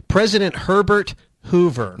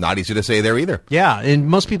Hoover. Not easy to say there either. Yeah, and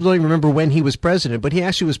most people don't even remember when he was president, but he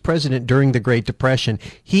actually was president during the Great Depression.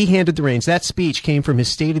 He handed the reins. That speech came from his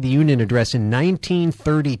State of the Union address in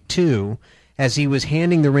 1932 as he was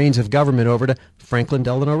handing the reins of government over to Franklin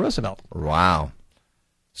Delano Roosevelt. Wow.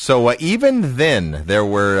 So even then, there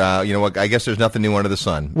were, I guess there's nothing new under the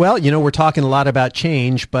sun. Well, we're talking a lot about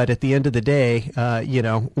change, but at the end of the day,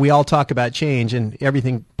 we all talk about change, and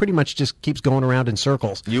everything pretty much just keeps going around in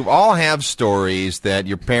circles. You all have stories that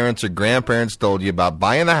your parents or grandparents told you about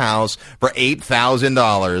buying the house for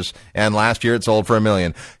 $8,000, and last year it sold for $1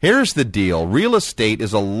 million. Here's the deal. Real estate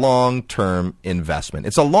is a long-term investment.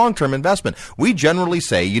 It's a long-term investment. We generally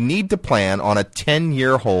say you need to plan on a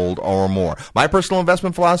 10-year hold or more. My personal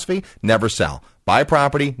investment philosophy, never sell. Buy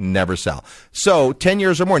property, never sell. So 10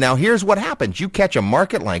 years or more. Now, here's what happens. You catch a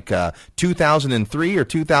market like 2003 or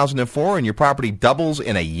 2004 and your property doubles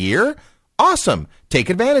in a year. Awesome.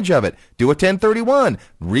 Take advantage of it. Do a 1031.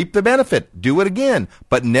 Reap the benefit. Do it again.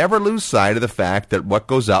 But never lose sight of the fact that what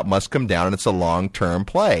goes up must come down, and it's a long-term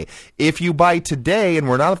play. If you buy today and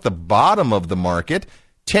we're not at the bottom of the market,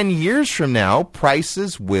 10 years from now,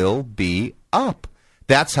 prices will be up.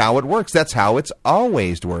 That's how it works. That's how it's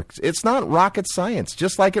always worked. It's not rocket science,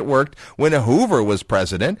 just like it worked when Hoover was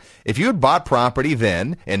president. If you had bought property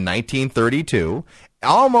then in 1932,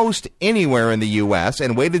 almost anywhere in the U.S.,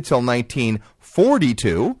 and waited till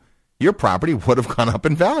 1942, your property would have gone up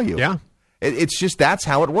in value. Yeah. It's just that's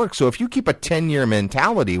how it works. So if you keep a 10-year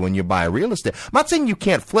mentality when you buy real estate, I'm not saying you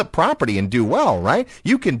can't flip property and do well, right?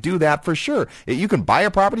 You can do that for sure. You can buy a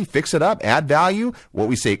property, fix it up, add value, what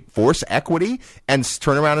we say force equity, and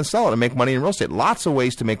turn around and sell it and make money in real estate. Lots of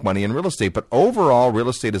ways to make money in real estate, but overall, real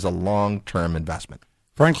estate is a long-term investment.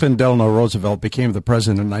 Franklin Delano Roosevelt became the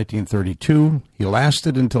president in 1932. He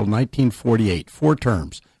lasted until 1948, 4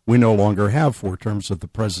 terms. We no longer have 4 terms of the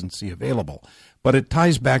presidency available. But it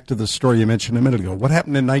ties back to the story you mentioned a minute ago. What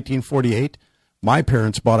happened in 1948? My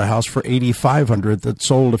parents bought a house for $8,500 that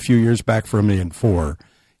sold a few years back for $1.4 million.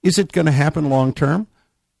 Is it going to happen long term?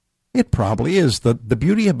 It probably is. The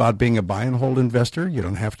beauty about being a buy and hold investor, you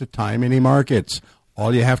don't have to time any markets.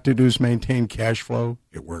 All you have to do is maintain cash flow.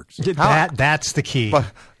 It works. That's the key.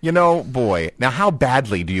 But, boy, now how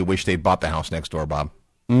badly do you wish they'd bought the house next door, Bob?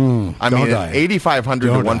 $8,500 to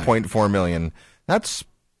 $1.4 million. That's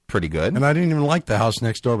pretty good. And I didn't even like the house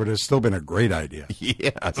next door, but it's still been a great idea. Yeah.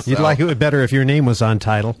 You'd like it better if your name was on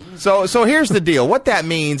title. So here's the deal. What that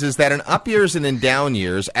means is that in up years and in down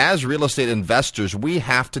years, as real estate investors, we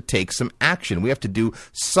have to take some action. We have to do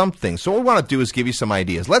something. So what we want to do is give you some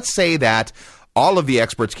ideas. Let's say that All of the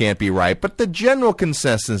experts can't be right, but the general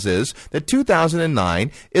consensus is that 2009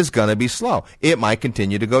 is going to be slow. It might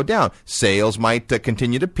continue to go down. Sales might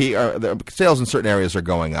continue to peak. Sales in certain areas are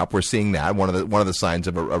going up. We're seeing that, one of the signs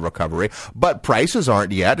of a recovery. But prices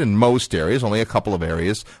aren't yet in most areas. Only a couple of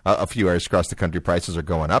areas, a few areas across the country, prices are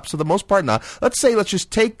going up. So the most part, not. Let's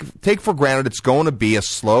just take for granted it's going to be a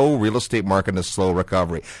slow real estate market and a slow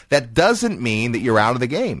recovery. That doesn't mean that you're out of the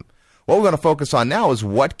game. What we're going to focus on now is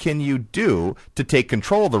what can you do to take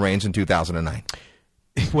control of the reins in 2009?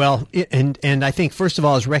 Well, and I think, first of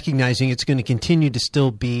all, is recognizing it's going to continue to still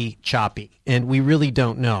be choppy, and we really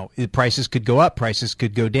don't know. The prices could go up, prices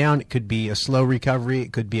could go down. It could be a slow recovery.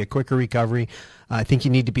 It could be a quicker recovery. I think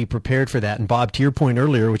you need to be prepared for that. And Bob, to your point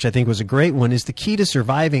earlier, which I think was a great one, is the key to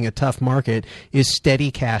surviving a tough market is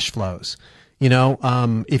steady cash flows. You know,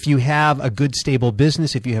 if you have a good, stable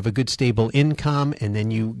business, if you have a good, stable income, and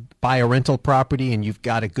then you buy a rental property and you've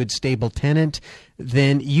got a good, stable tenant,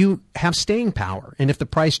 then you have staying power. And if the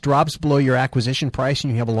price drops below your acquisition price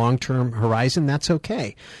and you have a long-term horizon, that's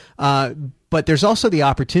okay. But there's also the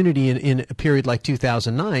opportunity in a period like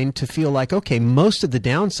 2009 to feel like, okay, most of the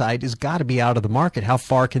downside has got to be out of the market. How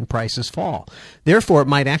far can prices fall? Therefore, it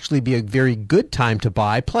might actually be a very good time to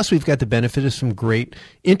buy. Plus, we've got the benefit of some great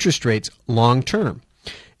interest rates long term.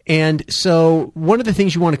 And so one of the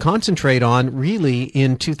things you want to concentrate on really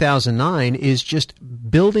in 2009 is just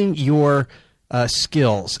building your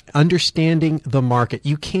skills, understanding the market.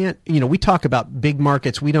 You can't, we talk about big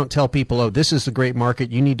markets. We don't tell people, oh, this is a great market.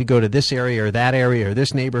 You need to go to this area or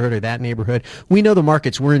this neighborhood or that neighborhood. We know the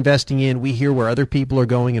markets we're investing in. We hear where other people are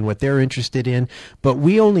going and what they're interested in. But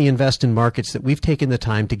we only invest in markets that we've taken the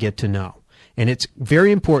time to get to know. And it's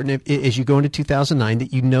very important as you go into 2009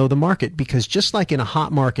 that you know the market, because just like in a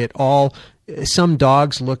hot market, some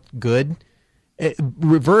dogs look good.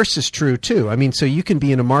 Reverse is true too. I mean, so you can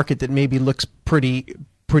be in a market that maybe looks pretty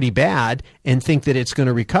bad and think that it's going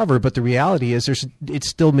to recover, but the reality is it's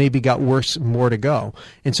still maybe got worse, more to go.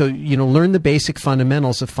 And so, learn the basic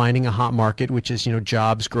fundamentals of finding a hot market, which is,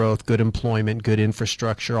 jobs growth, good employment, good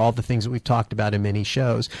infrastructure, all the things that we've talked about in many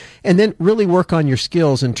shows. And then really work on your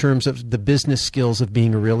skills in terms of the business skills of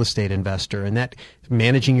being a real estate investor, and that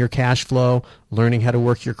managing your cash flow, learning how to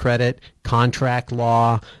work your credit, contract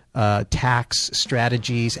law, tax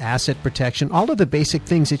strategies, asset protection, all of the basic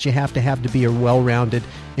things that you have to be a well-rounded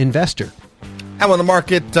investor. And when the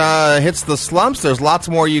market hits the slumps, there's lots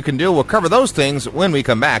more you can do. We'll cover those things when we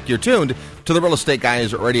come back. You're tuned to the Real Estate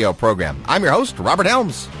Guys radio program. I'm your host, Robert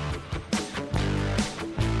Helms.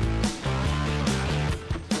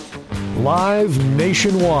 Live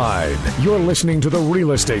nationwide, you're listening to the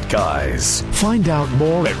Real Estate Guys. Find out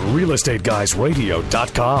more at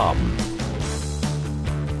realestateguysradio.com.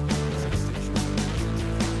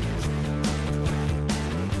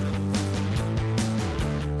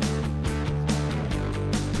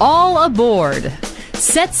 All aboard!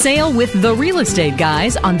 Set sail with the Real Estate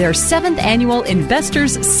Guys on their 7th annual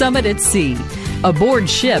Investors Summit at Sea. Aboard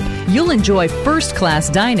ship, you'll enjoy first-class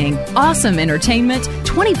dining, awesome entertainment,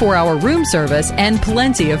 24-hour room service, and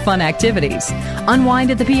plenty of fun activities. Unwind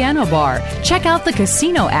at the piano bar, check out the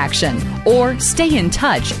casino action, or stay in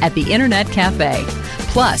touch at the Internet Cafe.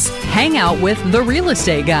 Plus, hang out with the Real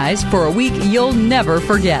Estate Guys for a week you'll never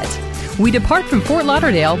forget. We depart from Fort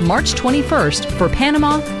Lauderdale March 21st for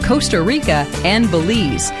Panama, Costa Rica, and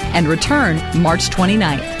Belize, and return March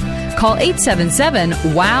 29th. Call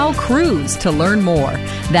 877-WOW-CRUISE to learn more.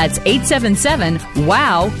 That's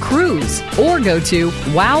 877-WOW-CRUISE, or go to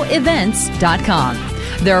wowevents.com.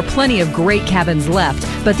 There are plenty of great cabins left,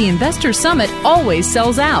 but the Investor Summit always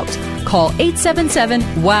sells out. Call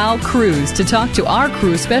 877-WOW-CRUISE to talk to our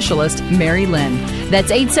cruise specialist, Mary Lynn.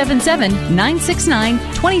 That's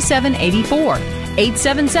 877-969-2784.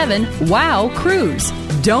 877-WOW-CRUISE.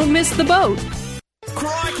 Don't miss the boat.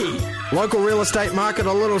 Crikey! Local real estate market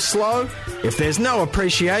a little slow? If there's no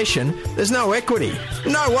appreciation, there's no equity.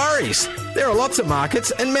 No worries. There are lots of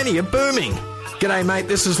markets and many are booming. G'day, mate.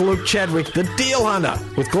 This is Luke Chadwick, the Deal Hunter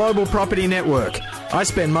with Global Property Network. I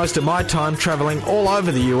spend most of my time travelling all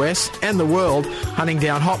over the US and the world, hunting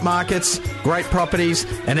down hot markets, great properties,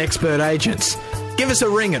 and expert agents. Give us a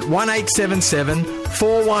ring at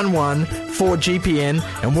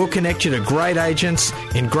 1-877-411-4GPN and we'll connect you to great agents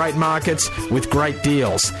in great markets with great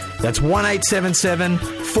deals. That's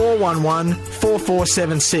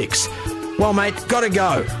 1-877-411-4476. Well, mate, gotta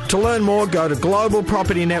go. To learn more, go to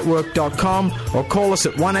globalpropertynetwork.com or call us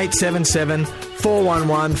at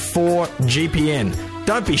 1-877-411-4GPN.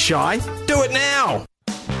 Don't be shy. Do it now.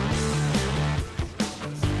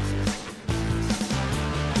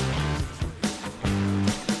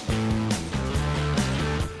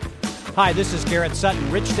 Hi, this is Garrett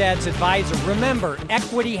Sutton, Rich Dad's advisor. Remember,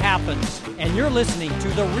 equity happens, and you're listening to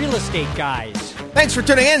The Real Estate Guys. Thanks for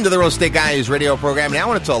tuning in to the Real Estate Guys radio program.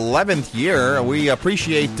 Now in its 11th year, we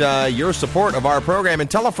appreciate your support of our program.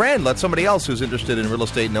 And tell a friend, let somebody else who's interested in real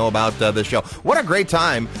estate know about the show. What a great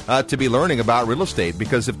time to be learning about real estate,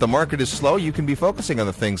 because if the market is slow, you can be focusing on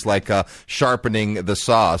the things like sharpening the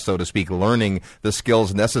saw, so to speak, learning the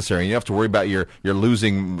skills necessary. You don't have to worry about your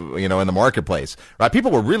losing, in the marketplace. Right?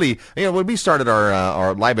 People were really, when we started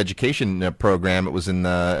our live education program, it was in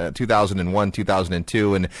 2001,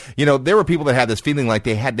 2002, and there were people that had this feeling like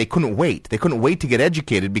they couldn't wait. They couldn't wait to get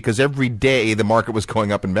educated because every day the market was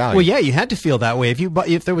going up in value. Well, yeah, you had to feel that way.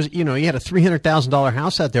 If there was, you had a $300,000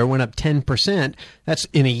 house out there, went up 10%. That's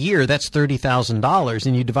in a year. That's $30,000,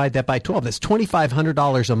 and you divide that by 12. That's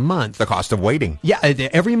 $2,500 a month. The cost of waiting. Yeah,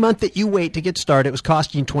 every month that you wait to get started, it was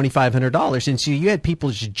costing you $2,500, and so you had people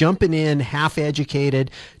just jumping in, half educated,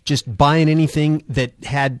 just buying anything that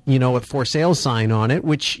had a for sale sign on it,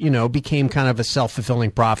 which became kind of a self-fulfilling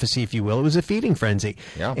prophecy, if you will. It was a feeding frenzy.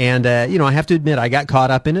 Yeah. And I have to admit, I got caught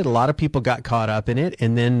up in it. A lot of people got caught up in it,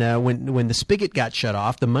 and then when the spigot got shut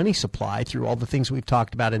off, the money supply, through all the things we've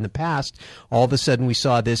talked about in the past, all of a sudden we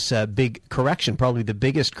saw this big correction, probably the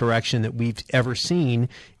biggest correction that we've ever seen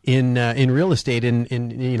in real estate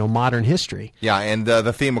in modern history. Yeah, and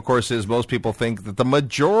the theme, of course, is most people think that the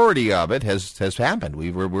majority of it has happened.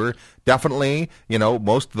 We're definitely,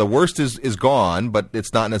 the worst is gone, but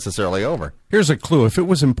it's not necessarily over. Here's a clue. If it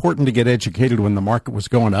was important to get educated when the market was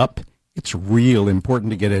going up, it's real important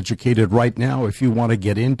to get educated right now if you want to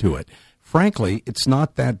get into it. Frankly, it's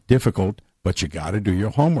not that difficult, but you got to do your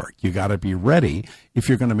homework. You got to be ready if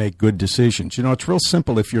you're going to make good decisions. It's real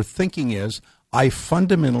simple. If your thinking is, I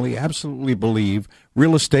fundamentally, absolutely believe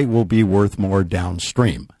real estate will be worth more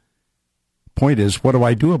downstream. Point is, what do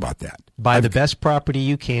I do about that? Buy the best property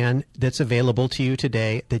you can that's available to you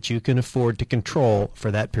today that you can afford to control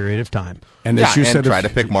for that period of time. And as you said, try to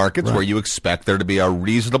pick markets where you expect there to be a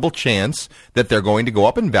reasonable chance that they're going to go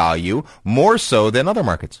up in value more so than other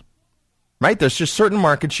markets. Right? There's just certain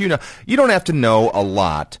markets, you don't have to know a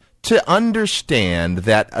lot to understand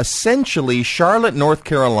that essentially Charlotte, North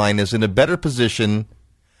Carolina is in a better position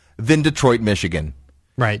than Detroit, Michigan.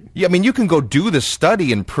 Right. Yeah, I mean, you can go do the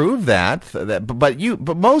study and prove that, but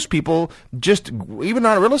most people, just even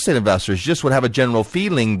not real estate investors, just would have a general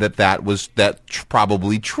feeling that's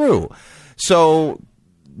probably true. So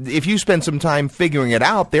if you spend some time figuring it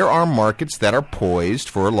out, there are markets that are poised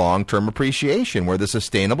for long-term appreciation, where the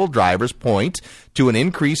sustainable drivers point to an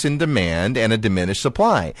increase in demand and a diminished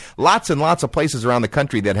supply. Lots and lots of places around the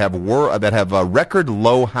country that have record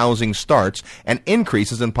low housing starts and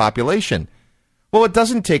increases in population. Well, it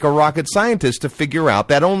doesn't take a rocket scientist to figure out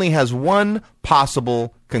that only has one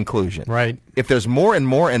possible conclusion. Right. If there's more and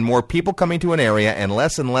more and more people coming to an area and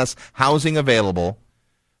less housing available,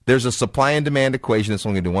 there's a supply and demand equation that's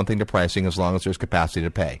only going to do one thing to pricing as long as there's capacity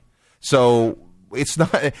to pay. So it's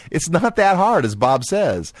not that hard, as Bob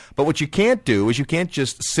says. But what you can't do is you can't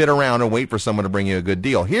just sit around and wait for someone to bring you a good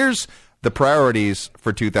deal. Here's the priorities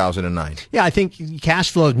for 2009. Yeah, I think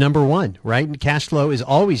cash flow is number one, right? Cash flow is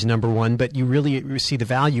always number one, but you really see the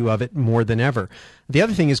value of it more than ever. The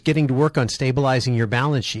other thing is getting to work on stabilizing your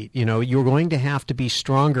balance sheet. You're going to have to be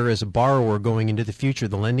stronger as a borrower going into the future.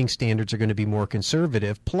 The lending standards are going to be more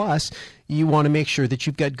conservative. Plus, you want to make sure that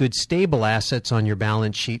you've got good stable assets on your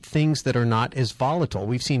balance sheet, things that are not as volatile.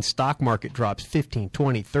 We've seen stock market drops 15,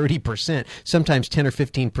 20, 30%, sometimes 10 or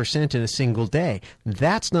 15% in a single day.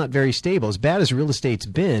 That's not very stable. As bad as real estate's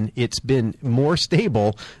been, it's been more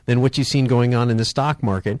stable than what you've seen going on in the stock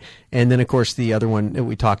market. And then, of course, the other one that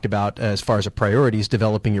we talked about as far as a priority is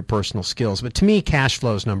developing your personal skills. But to me, cash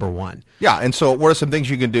flow is number one. Yeah, and so what are some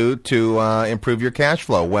things you can do to improve your cash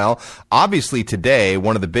flow? Well, obviously today,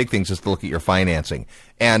 one of the big things is to look at your financing.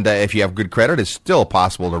 And if you have good credit, it's still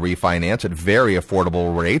possible to refinance at very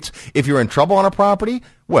affordable rates. If you're in trouble on a property,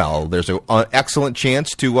 well, there's an excellent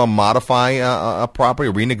chance to modify a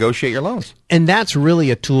property, renegotiate your loans. And that's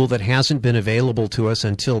really a tool that hasn't been available to us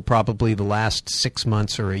until probably the last 6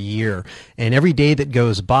 months or a year. And every day that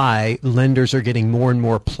goes by, lenders are getting more and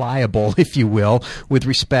more pliable, if you will, with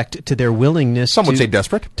respect to their willingness. Some would say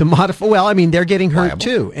desperate. To modify. Well, I mean, they're getting hurt pliable.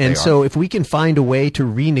 too. And so if we can find a way to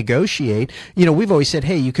renegotiate, we've always said,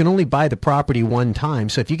 hey, you can only buy the property one time.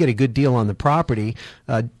 So if you get a good deal on the property,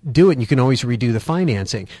 do it, and you can always redo the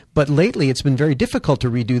financing. financing. But lately, it's been very difficult to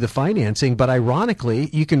redo the financing. But ironically,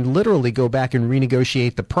 you can literally go back and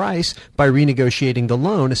renegotiate the price by renegotiating the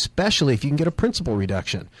loan, especially if you can get a principal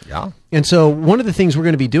reduction. Yeah. And so one of the things we're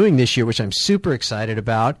going to be doing this year, which I'm super excited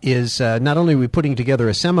about, is not only are we putting together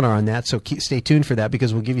a seminar on that, so stay tuned for that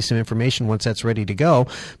because we'll give you some information once that's ready to go,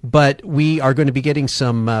 but we are going to be getting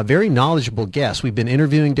some very knowledgeable guests. We've been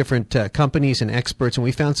interviewing different companies and experts, and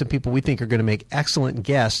we found some people we think are going to make excellent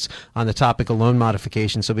guests on the topic of loan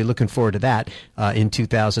modification, so we'll be looking forward to that in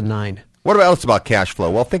 2009. What else about cash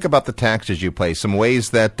flow? Well, think about the taxes you pay, some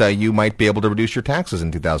ways that you might be able to reduce your taxes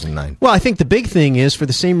in 2009. Well, I think the big thing is, for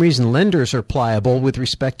the same reason lenders are pliable with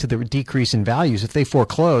respect to the decrease in values. If they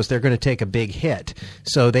foreclose, they're going to take a big hit.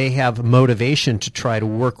 So they have motivation to try to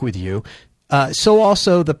work with you. So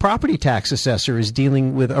also the property tax assessor is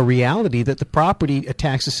dealing with a reality that the property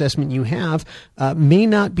tax assessment you have may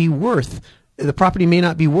not be worth. The property may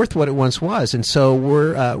not be worth what it once was, and so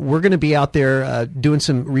we're going to be out there doing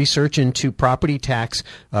some research into property tax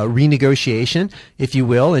renegotiation, if you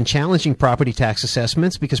will, and challenging property tax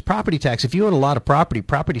assessments, because property tax, if you own a lot of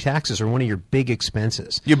property taxes are one of your big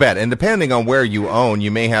expenses. You bet, and depending on where you own,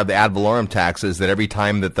 you may have the ad valorem taxes that every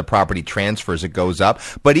time that the property transfers, it goes up.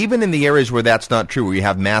 But even in the areas where that's not true, where you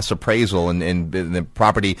have mass appraisal and the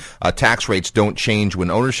property tax rates don't change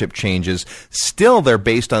when ownership changes, still they're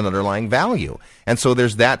based on underlying value. And so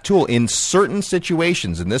there's that tool in certain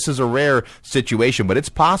situations, and this is a rare situation, but it's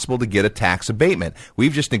possible to get a tax abatement.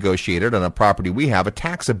 We've just negotiated on a property we have a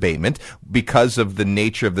tax abatement because of the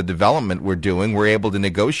nature of the development we're doing. We're able to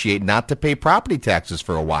negotiate not to pay property taxes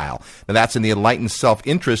for a while. Now, that's in the enlightened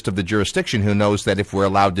self-interest of the jurisdiction, who knows that if we're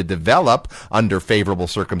allowed to develop under favorable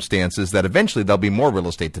circumstances, that eventually there'll be more real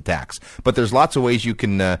estate to tax. But there's lots of ways you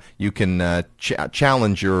can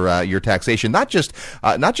challenge your taxation, not just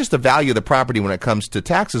the value of the property when it comes to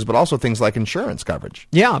taxes, but also things like insurance coverage.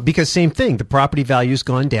 Yeah, because same thing. The property value's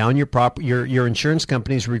gone down. Your insurance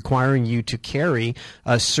company is requiring you to carry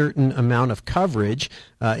a certain amount of coverage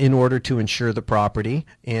in order to insure the property.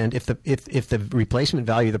 And if the replacement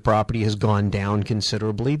value of the property has gone down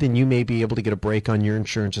considerably, then you may be able to get a break on your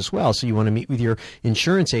insurance as well. So you want to meet with your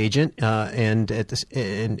insurance agent and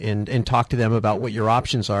talk to them about what your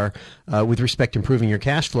options are with respect to improving your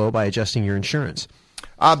cash flow by adjusting your insurance.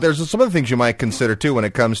 There's some other things you might consider, too, when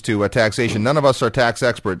it comes to taxation. None of us are tax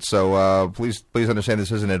experts, so please understand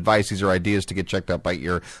this isn't advice. These are ideas to get checked out by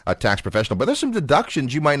your tax professional. But there's some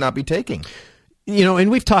deductions you might not be taking. You know, and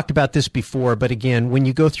we've talked about this before, but again, when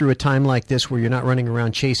you go through a time like this where you're not running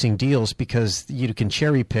around chasing deals because you can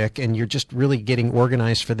cherry pick and you're just really getting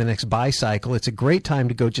organized for the next buy cycle, it's a great time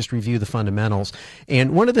to go just review the fundamentals.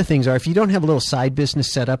 And one of the things are, if you don't have a little side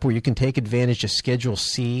business set up where you can take advantage of Schedule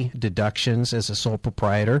C deductions as a sole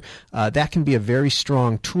proprietor, that can be a very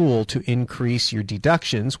strong tool to increase your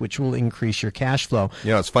deductions, which will increase your cash flow. You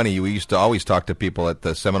know, it's funny. We used to always talk to people at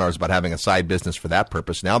the seminars about having a side business for that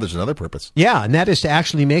purpose. Now there's another purpose. Yeah, and that is to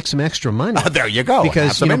actually make some extra money. There you go.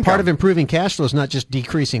 Because part of improving cash flow is not just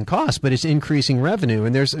decreasing costs, but it's increasing revenue.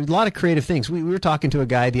 And there's a lot of creative things. We were talking to a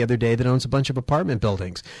guy the other day that owns a bunch of apartment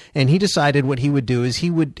buildings, and he decided what he would do is he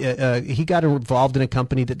got involved in a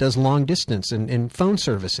company that does long distance and phone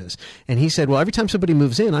services. And he said, well, every time somebody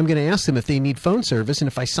moves in, I'm going to ask them if they need phone service, and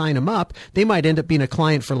if I sign them up, they might end up being a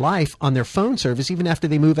client for life on their phone service even after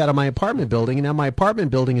they move out of my apartment building. And now my apartment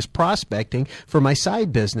building is prospecting for my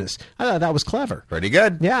side business. I thought that was clever. Pretty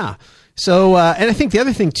good. Yeah. So, and I think the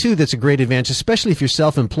other thing, too, that's a great advantage, especially if you're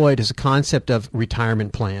self-employed, is a concept of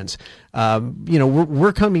retirement plans.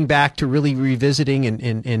 We're coming back to really revisiting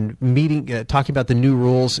and meeting, talking about the new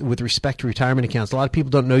rules with respect to retirement accounts. A lot of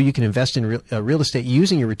people don't know you can invest in real estate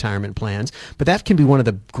using your retirement plans, but that can be one of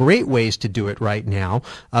the great ways to do it right now,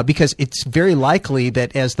 because it's very likely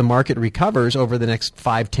that as the market recovers over the next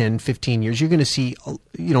 5, 10, 15 years, you're going to see,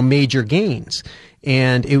 major gains.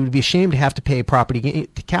 And it would be a shame to have to pay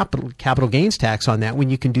capital gains tax on that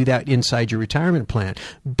when you can do that inside your retirement plan.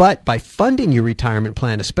 But by funding your retirement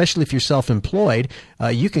plan, especially if you're self-employed,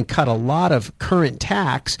 you can cut a lot of current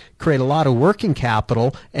tax, create a lot of working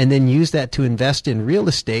capital, and then use that to invest in real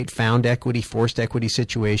estate, found equity, forced equity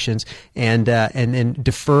situations, and then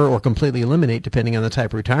defer or completely eliminate, depending on the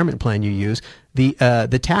type of retirement plan you use,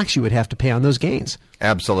 the tax you would have to pay on those gains.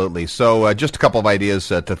 Absolutely. So just a couple of ideas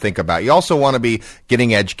to think about. You also want to be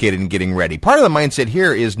getting educated and getting ready. Part of the mindset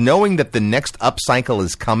here is knowing that the next upcycle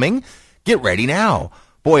is coming. Get ready now.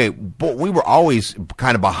 Boy, we were always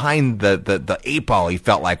kind of behind the eight ball, he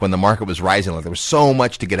felt like, when the market was rising. Like there was so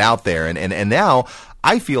much to get out there. And now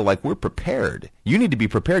I feel like we're prepared. You need to be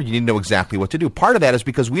prepared. You need to know exactly what to do. Part of that is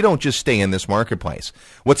because we don't just stay in this marketplace.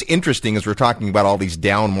 What's interesting is we're talking about all these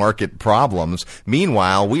down market problems.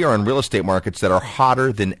 Meanwhile, we are in real estate markets that are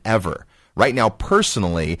hotter than ever. Right now,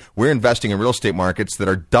 personally, we're investing in real estate markets that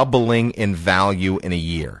are doubling in value in a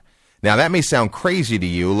year. Now, that may sound crazy to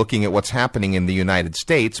you looking at what's happening in the United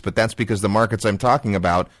States, but that's because the markets I'm talking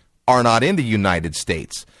about are not in the United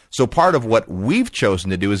States. So part of what we've chosen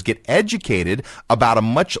to do is get educated about a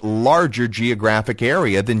much larger geographic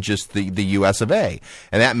area than just the U.S. of A.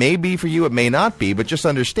 And that may be for you, it may not be, but just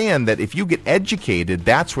understand that if you get educated,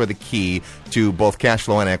 that's where the key to both cash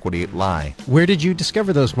flow and equity lie. Where did you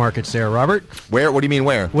discover those markets there, Robert? Where? What do you mean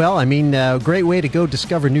where? Well, I mean, a great way to go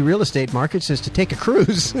discover new real estate markets is to take a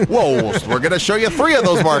cruise. Whoa, we're going to show you 3 of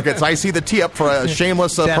those markets. I see the tee up for a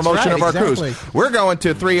shameless promotion of our cruise. We're going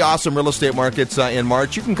to 3 awesome real estate markets in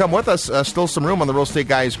March. You can come with us. Still some room on the Real Estate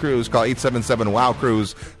Guys cruise. Call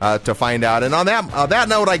 877-WOW-CRUISE to find out. And on that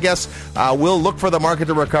note, I guess we'll look for the market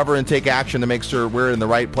to recover and take action to make sure we're in the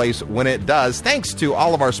right place when it does. Thanks to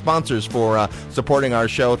all of our sponsors for supporting our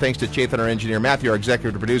show. Thanks to Chathan, our engineer, Matthew, our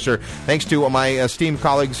executive producer. Thanks to my esteemed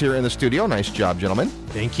colleagues here in the studio. Nice job, gentlemen.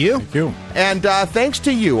 Thank you. Thank you. And thanks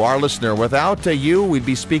to you, our listener. Without you, we'd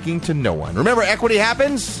be speaking to no one. Remember, equity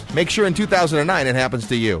happens. Make sure in 2009 it happens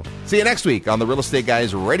to you. See you next week on the Real Estate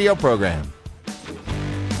Guys radio program.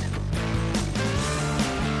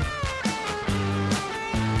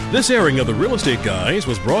 This airing of the Real Estate Guys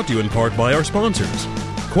was brought to you in part by our sponsors.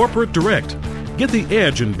 Corporate Direct. Get the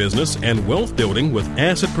edge in business and wealth building with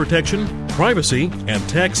asset protection, privacy, and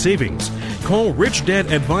tax savings. Call Rich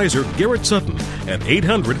Dad Advisor Garrett Sutton at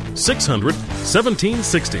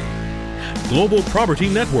 800-600-1760. Global Property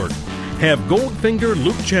Network. Have Goldfinger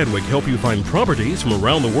Luke Chadwick help you find properties from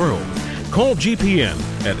around the world. Call GPN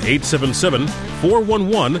at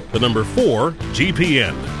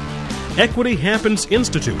 877-411-4-GPN. Equity Happens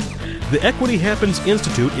Institute. The Equity Happens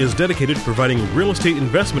Institute is dedicated to providing real estate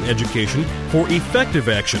investment education for effective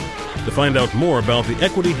action. To find out more about the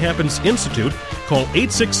Equity Happens Institute, call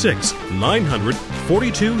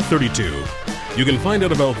 866-900-4232. You can find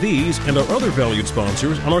out about these and our other valued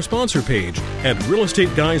sponsors on our sponsor page at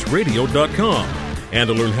realestateguysradio.com. And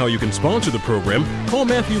to learn how you can sponsor the program, call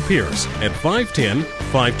Matthew Pierce at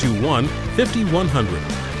 510-521-5100.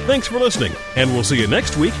 Thanks for listening, and we'll see you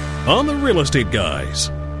next week on The Real Estate Guys.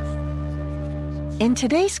 In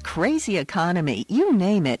today's crazy economy, you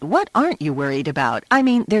name it, what aren't you worried about? I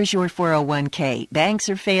mean, there's your 401k. Banks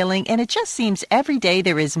are failing, and it just seems every day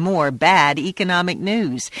there is more bad economic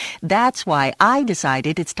news. That's why I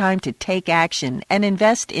decided it's time to take action and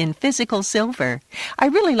invest in physical silver. I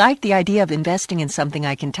really like the idea of investing in something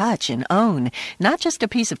I can touch and own, not just a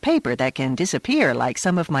piece of paper that can disappear like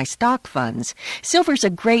some of my stock funds. Silver's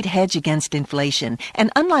a great hedge against inflation,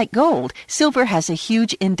 and unlike gold, silver has a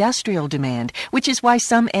huge industrial demand, which is why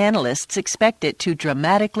some analysts expect it to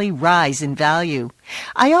dramatically rise in value.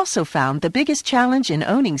 I also found the biggest challenge in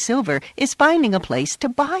owning silver is finding a place to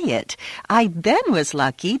buy it. I then was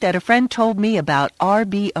lucky that a friend told me about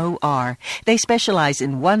RBOR. They specialize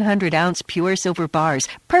in 100-ounce pure silver bars,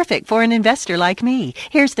 perfect for an investor like me.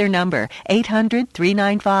 Here's their number,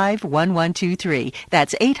 800-395-1123.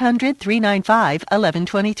 That's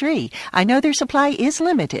 800-395-1123. I know their supply is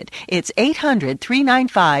limited. It's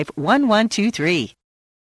 800-395-1123.